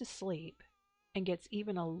she goes to sleep and gets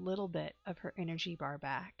even a little bit of her energy bar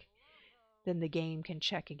back, then the game can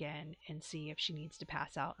check again and see if she needs to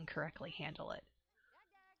pass out and correctly handle it.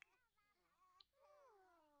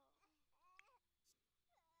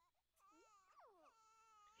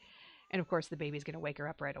 And of course, the baby's going to wake her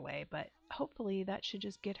up right away, but hopefully that should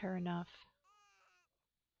just get her enough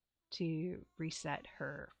to reset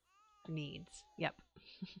her needs. Yep.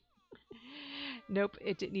 Nope,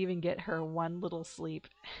 it didn't even get her one little sleep.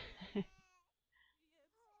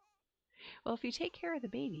 Well, if you take care of the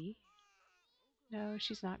baby. No,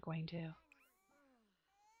 she's not going to.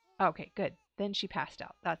 Okay, good. Then she passed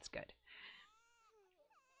out. That's good.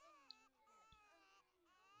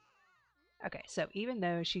 Okay, so even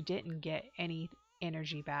though she didn't get any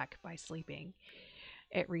energy back by sleeping,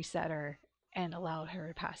 it reset her and allowed her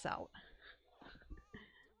to pass out.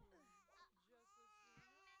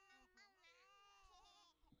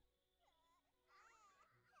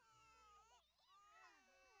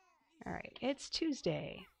 All right, it's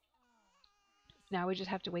Tuesday. Now we just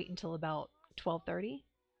have to wait until about 12:30,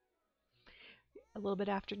 a little bit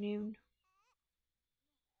afternoon.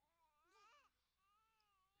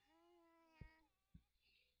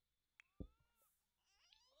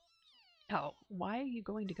 Oh, why are you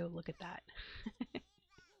going to go look at that?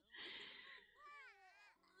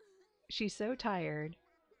 She's so tired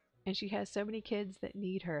and she has so many kids that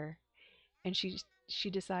need her, and she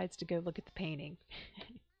decides to go look at the painting.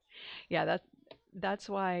 Yeah, that's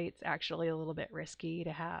why it's actually a little bit risky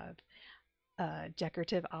to have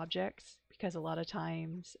decorative objects, because a lot of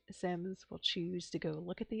times Sims will choose to go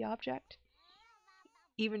look at the object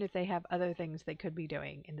even if they have other things they could be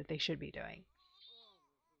doing and that they should be doing.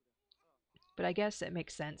 But I guess it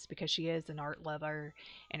makes sense because she is an art lover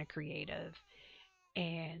and a creative,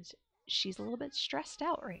 and she's a little bit stressed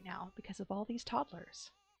out right now because of all these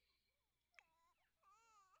toddlers.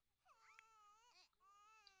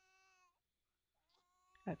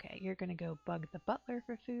 Okay, you're going to go bug the butler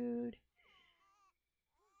for food.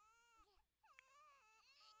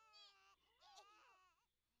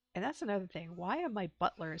 And that's another thing. Why are my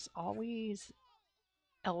butlers always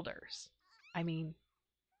elders? I mean,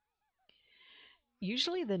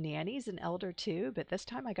 usually the nanny's an elder too, but this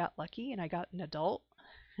time I got lucky and I got an adult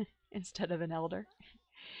instead of an elder,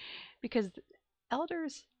 because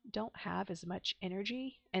elders don't have as much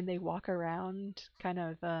energy and they walk around kind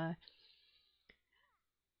of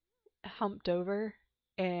humped over,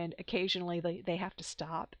 and occasionally they have to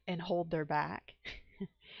stop and hold their back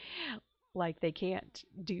like they can't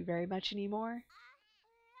do very much anymore.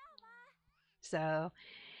 So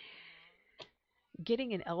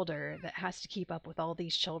getting an elder that has to keep up with all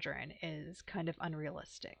these children is kind of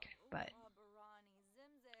unrealistic. But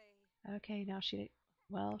okay, now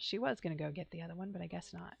well, she was going to go get the other one, but I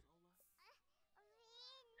guess not.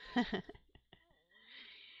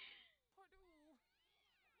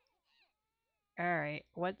 All right,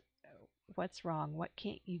 what's wrong? What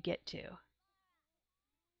can't you get to?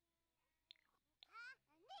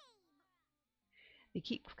 They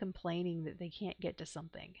keep complaining that they can't get to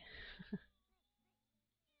something.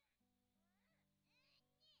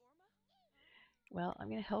 Well, I'm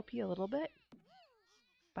going to help you a little bit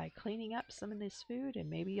by cleaning up some of this food, and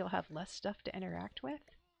maybe you'll have less stuff to interact with.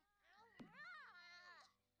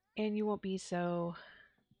 And you won't be so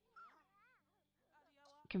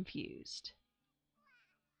confused.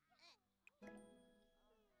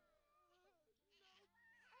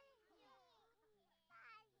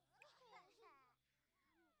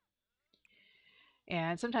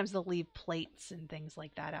 And sometimes they'll leave plates and things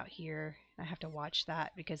like that out here. I have to watch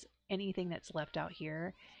that because anything that's left out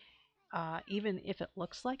here, even if it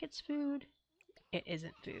looks like it's food, it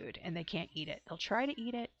isn't food and they can't eat it. They'll try to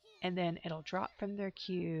eat it and then it'll drop from their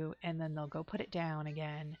queue and then they'll go put it down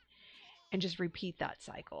again and just repeat that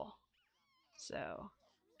cycle. So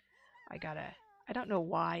I gotta, I don't know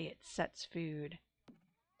why it sets food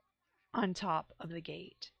on top of the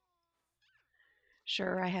gate.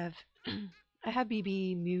 Sure, I have I have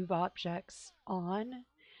BB move objects on,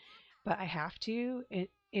 but I have to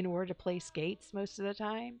in order to place gates most of the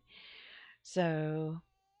time. So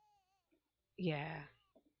yeah,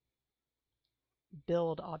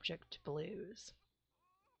 build object blues.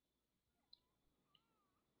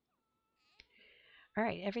 All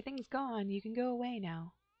right, everything's gone. You can go away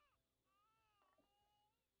now.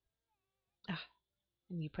 Ah,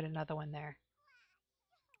 and you put another one there.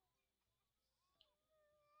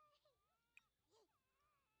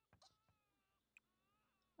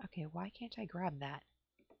 Okay, why can't I grab that?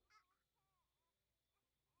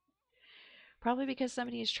 Probably because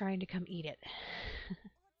somebody is trying to come eat it.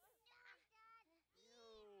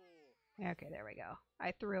 Okay, there we go.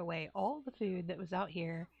 I threw away all the food that was out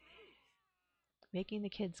here, making the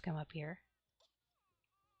kids come up here.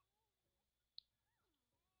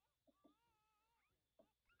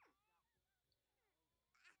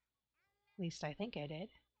 At least I think I did.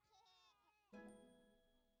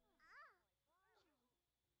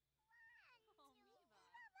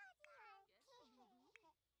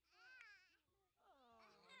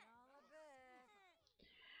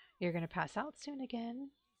 You're going to pass out soon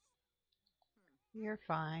again. You're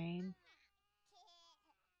fine.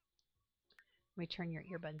 Let me turn your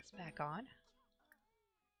earbuds back on.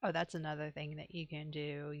 Oh, that's another thing that you can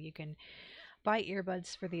do. You can buy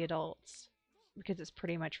earbuds for the adults because it's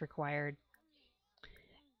pretty much required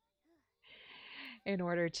in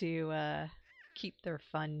order to keep their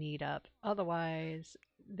fun need up. Otherwise,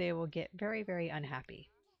 they will get very, very unhappy.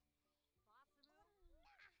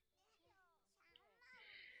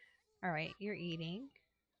 All right, you're eating.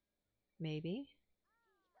 Maybe.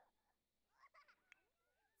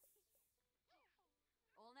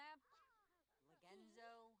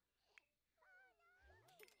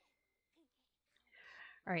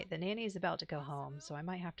 All right, the nanny is about to go home, so I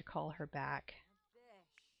might have to call her back.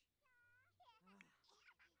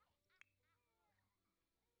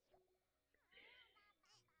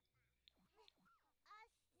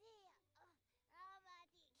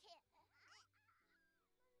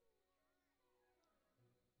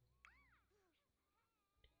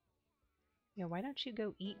 Yeah, why don't you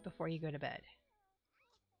go eat before you go to bed?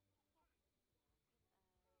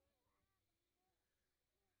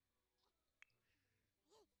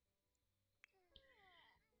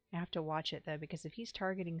 I have to watch it though, because if he's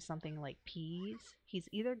targeting something like peas, he's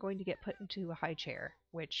either going to get put into a high chair,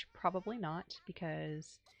 which probably not,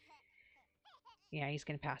 because yeah, he's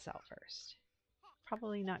going to pass out first.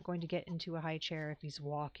 Probably not going to get into a high chair if he's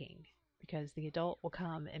walking, because the adult will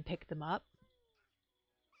come and pick them up.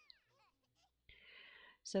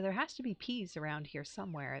 So there has to be peas around here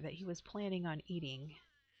somewhere that he was planning on eating,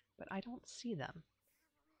 but I don't see them.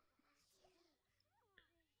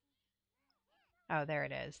 Oh, there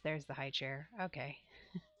it is. There's the high chair. Okay.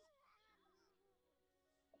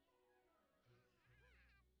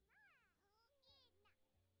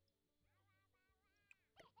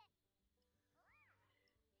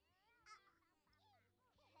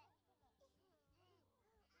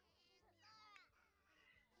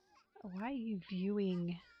 Why are you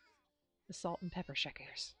viewing the salt and pepper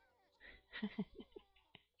shakers?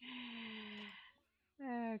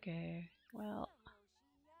 Okay, well,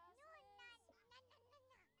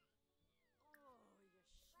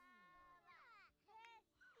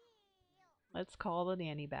 let's call the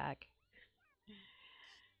nanny back.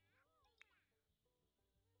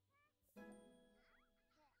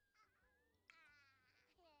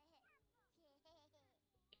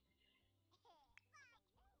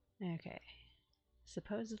 Okay,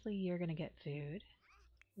 supposedly you're gonna get food.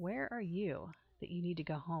 Where are you that you need to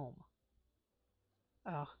go home?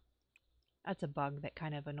 Oh, that's a bug that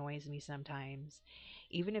kind of annoys me sometimes.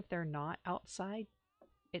 Even if they're not outside,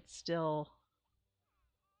 it's still...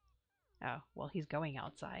 Oh, well, he's going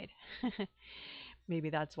outside.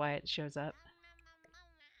 Maybe that's why it shows up.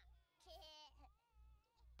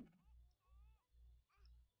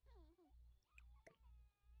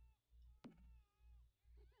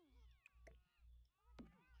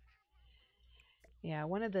 Yeah,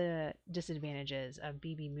 one of the disadvantages of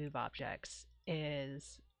BB move objects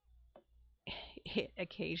is it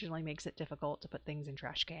occasionally makes it difficult to put things in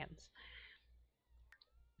trash cans.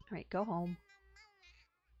 Alright, go home.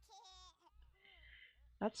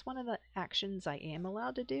 That's one of the actions I am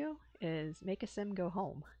allowed to do, is make a sim go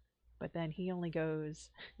home. But then he only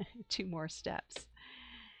goes 2 more steps.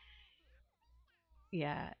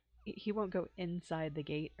 Yeah, he won't go inside the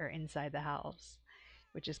gate or inside the house,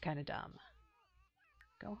 which is kind of dumb.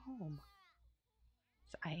 Go home.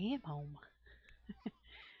 So I am home.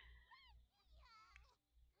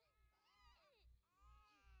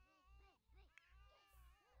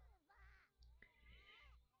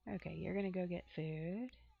 Okay, you're gonna go get food.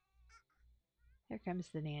 Here comes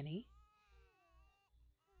the nanny.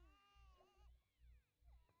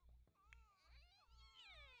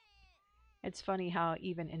 It's funny how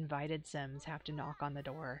even invited Sims have to knock on the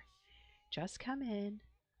door. Just come in.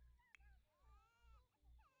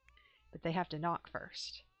 But they have to knock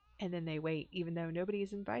first. And then they wait, even though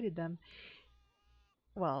nobody's invited them.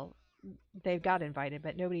 Well, they've got invited,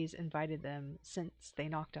 but nobody's invited them since they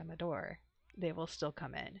knocked on the door. They will still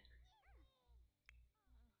come in.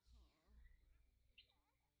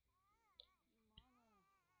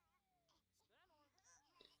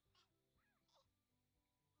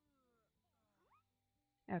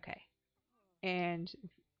 Okay. And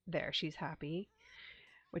there, she's happy,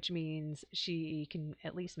 which means she can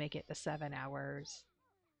at least make it the 7 hours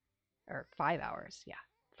or 5 hours. Yeah,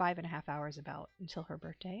 5.5 hours about until her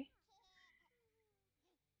birthday.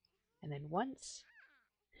 And then once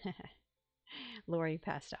Lori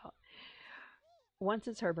passed out, once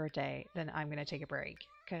it's her birthday, then I'm going to take a break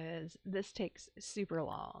because this takes super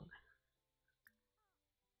long.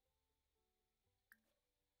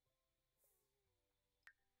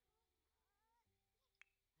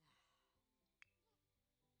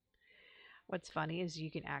 What's funny is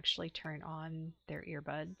you can actually turn on their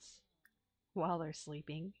earbuds while they're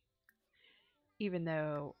sleeping, even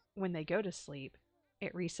though when they go to sleep,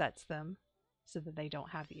 it resets them so that they don't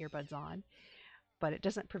have the earbuds on, but it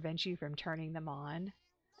doesn't prevent you from turning them on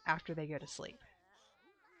after they go to sleep.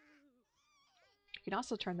 You can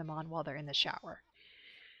also turn them on while they're in the shower,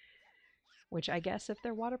 which I guess if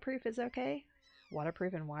they're waterproof is okay.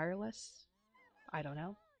 Waterproof and wireless? I don't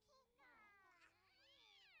know.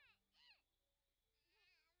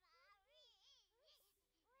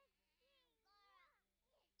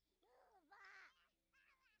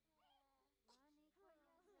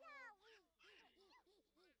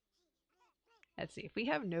 Let's see. If we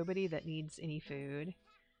have nobody that needs any food,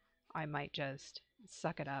 I might just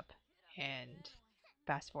suck it up and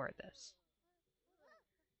fast forward this.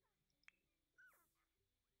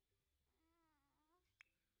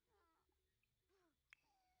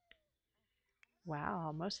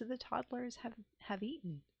 Wow, most of the toddlers have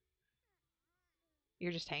eaten.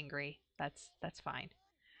 You're just hangry. That's fine.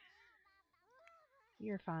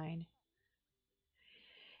 You're fine.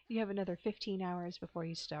 You have another 15 hours before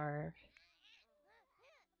you starve.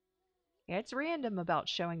 Yeah, it's random about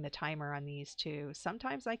showing the timer on these too.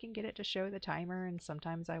 Sometimes I can get it to show the timer and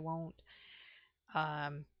sometimes I won't.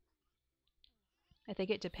 Um, I think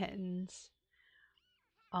it depends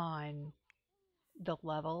on the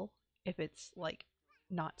level. If it's like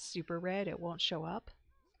not super red, it won't show up.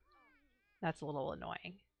 That's a little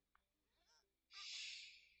annoying.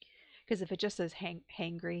 Because if it just says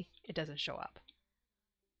hangry, it doesn't show up.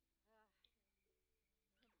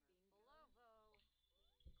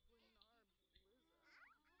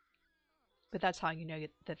 But that's how you know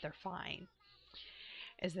that they're fine,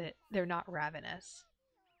 is that they're not ravenous.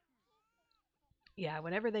 Yeah,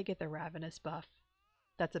 whenever they get the ravenous buff,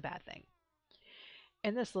 that's a bad thing.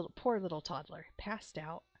 And this little poor little toddler passed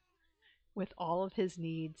out with all of his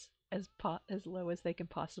needs as low as they can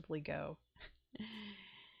possibly go,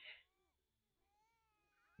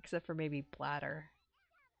 except for maybe bladder.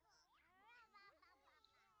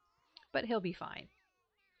 But he'll be fine.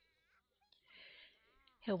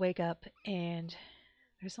 He'll wake up and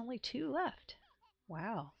there's only 2 left.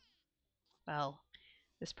 Wow. Well,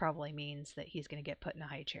 this probably means that he's going to get put in a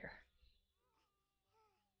high chair.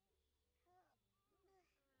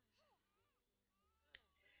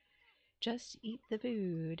 Just eat the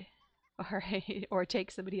food. All right, or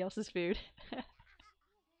take somebody else's food.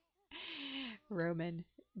 Roman,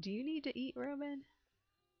 do you need to eat, Roman?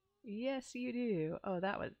 Yes, you do. Oh,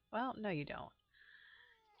 that was, well, no, you don't.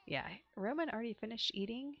 Yeah, Roman already finished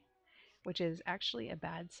eating, which is actually a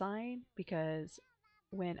bad sign because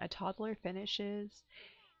when a toddler finishes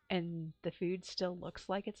and the food still looks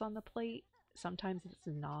like it's on the plate, sometimes it's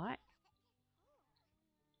not.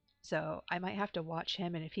 So I might have to watch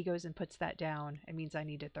him, and if he goes and puts that down, it means I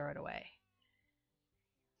need to throw it away.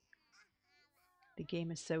 The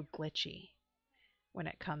game is so glitchy when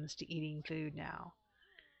it comes to eating food now.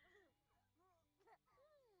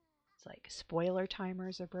 It's like spoiler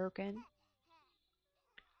timers are broken.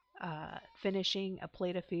 Finishing a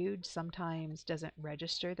plate of food sometimes doesn't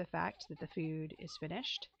register the fact that the food is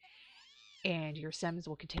finished, and your Sims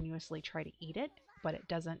will continuously try to eat it, but it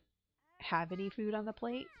doesn't have any food on the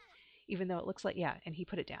plate, even though it looks like, yeah, and he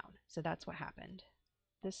put it down. So that's what happened.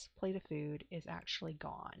 this plate of food is actually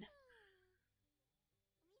gone.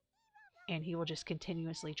 And he will just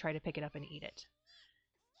continuously try to pick it up and eat it.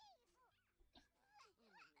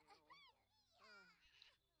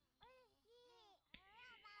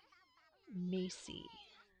 Macy,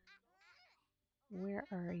 where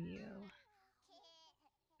are you?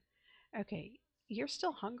 Okay, you're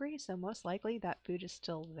still hungry, so most likely that food is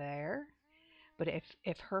still there. But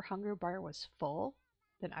if her hunger bar was full,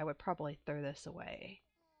 then I would probably throw this away.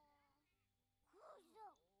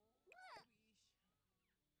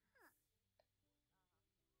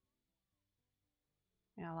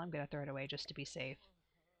 Well, I'm going to throw it away just to be safe.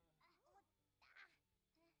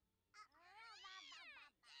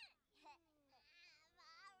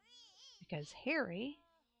 Because Harry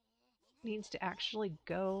needs to actually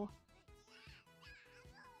go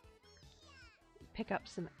pick up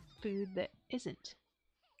some food that isn't.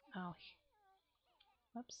 Oh,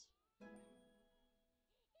 whoops.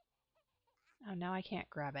 Oh, now I can't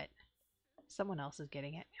grab it. Someone else is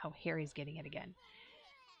getting it. Oh, Harry's getting it again.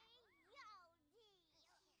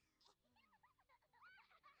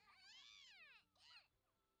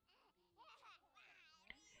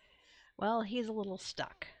 Well, he's a little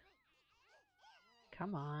stuck.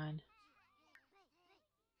 Come on.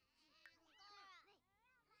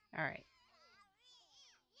 All right.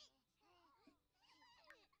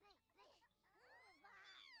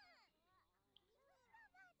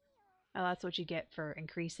 Well, that's what you get for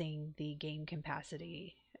increasing the game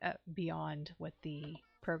capacity beyond what the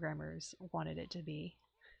programmers wanted it to be.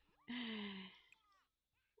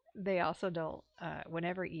 They also don't,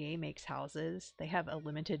 whenever EA makes houses, they have a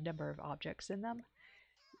limited number of objects in them.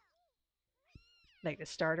 Like the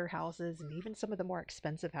starter houses and even some of the more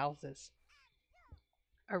expensive houses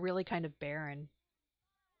are really kind of barren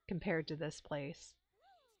compared to this place.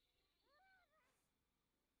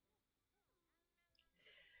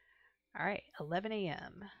 All right, 11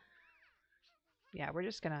 a.m. Yeah, we're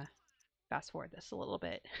just gonna fast forward this a little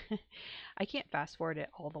bit. I can't fast forward it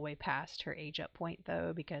all the way past her age up point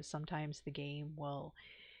though, because sometimes the game will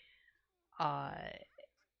uh,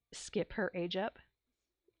 skip her age up,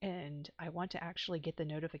 and I want to actually get the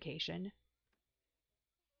notification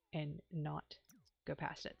and not go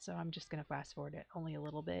past it. So I'm just gonna fast forward it only a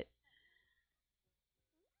little bit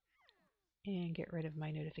and get rid of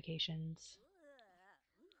my notifications.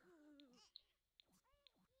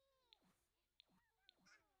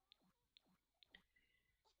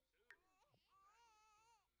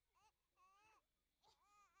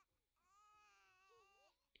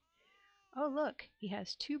 Oh look, he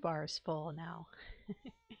has 2 bars full now.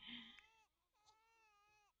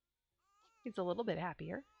 He's a little bit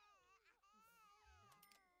happier.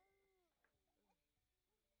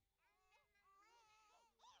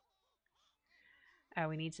 Oh,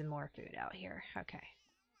 we need some more food out here. Okay.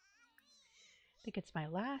 I think it's my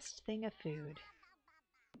last thing of food.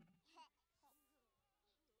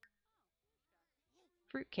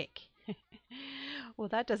 Fruitcake. Well,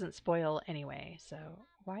 that doesn't spoil anyway, so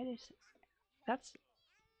why does... That's...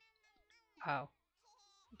 Oh.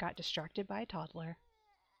 Got distracted by a toddler.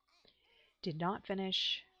 Did not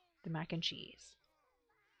finish the mac and cheese.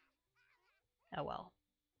 Oh well.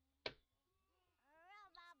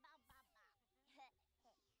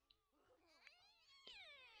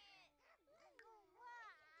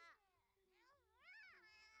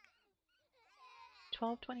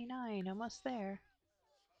 $12.29, almost there.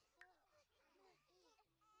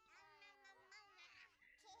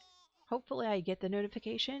 Hopefully I get the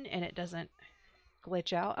notification and it doesn't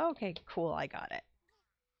glitch out. Okay, cool, I got it.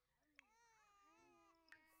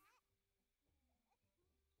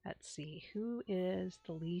 Let's see, who is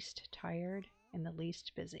the least tired and the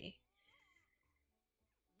least busy?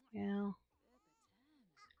 Well,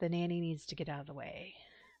 the nanny needs to get out of the way.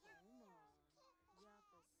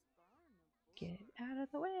 Get out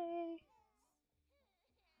of the way.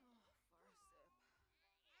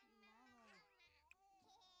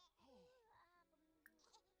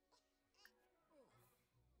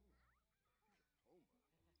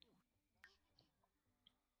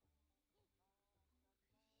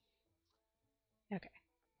 Okay.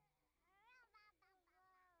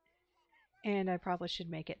 And I probably should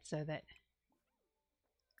make it so that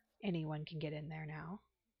anyone can get in there now.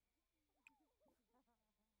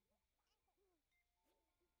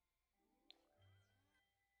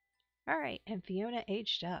 All right, and Fiona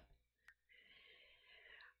aged up.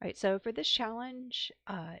 All right, so for this challenge,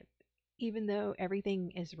 even though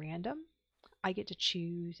everything is random, I get to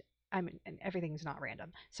choose. I mean, and everything's not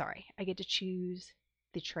random. Sorry, I get to choose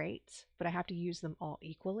the traits, but I have to use them all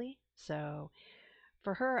equally. So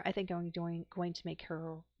for her, I think I'm going to make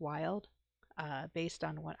her wild, based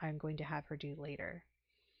on what I'm going to have her do later.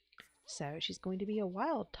 So she's going to be a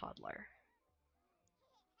wild toddler.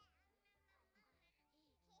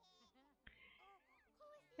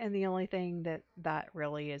 And the only thing that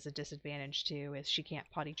really is a disadvantage to is she can't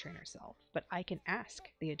potty train herself. But I can ask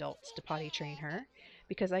the adults to potty train her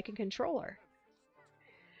because I can control her.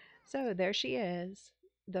 So there she is,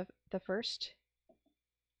 the first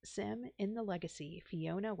sim in the legacy,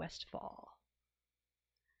 Fiona Westfall.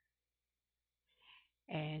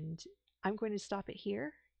 And I'm going to stop it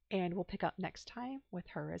here and we'll pick up next time with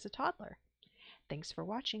her as a toddler. Thanks for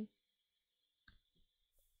watching.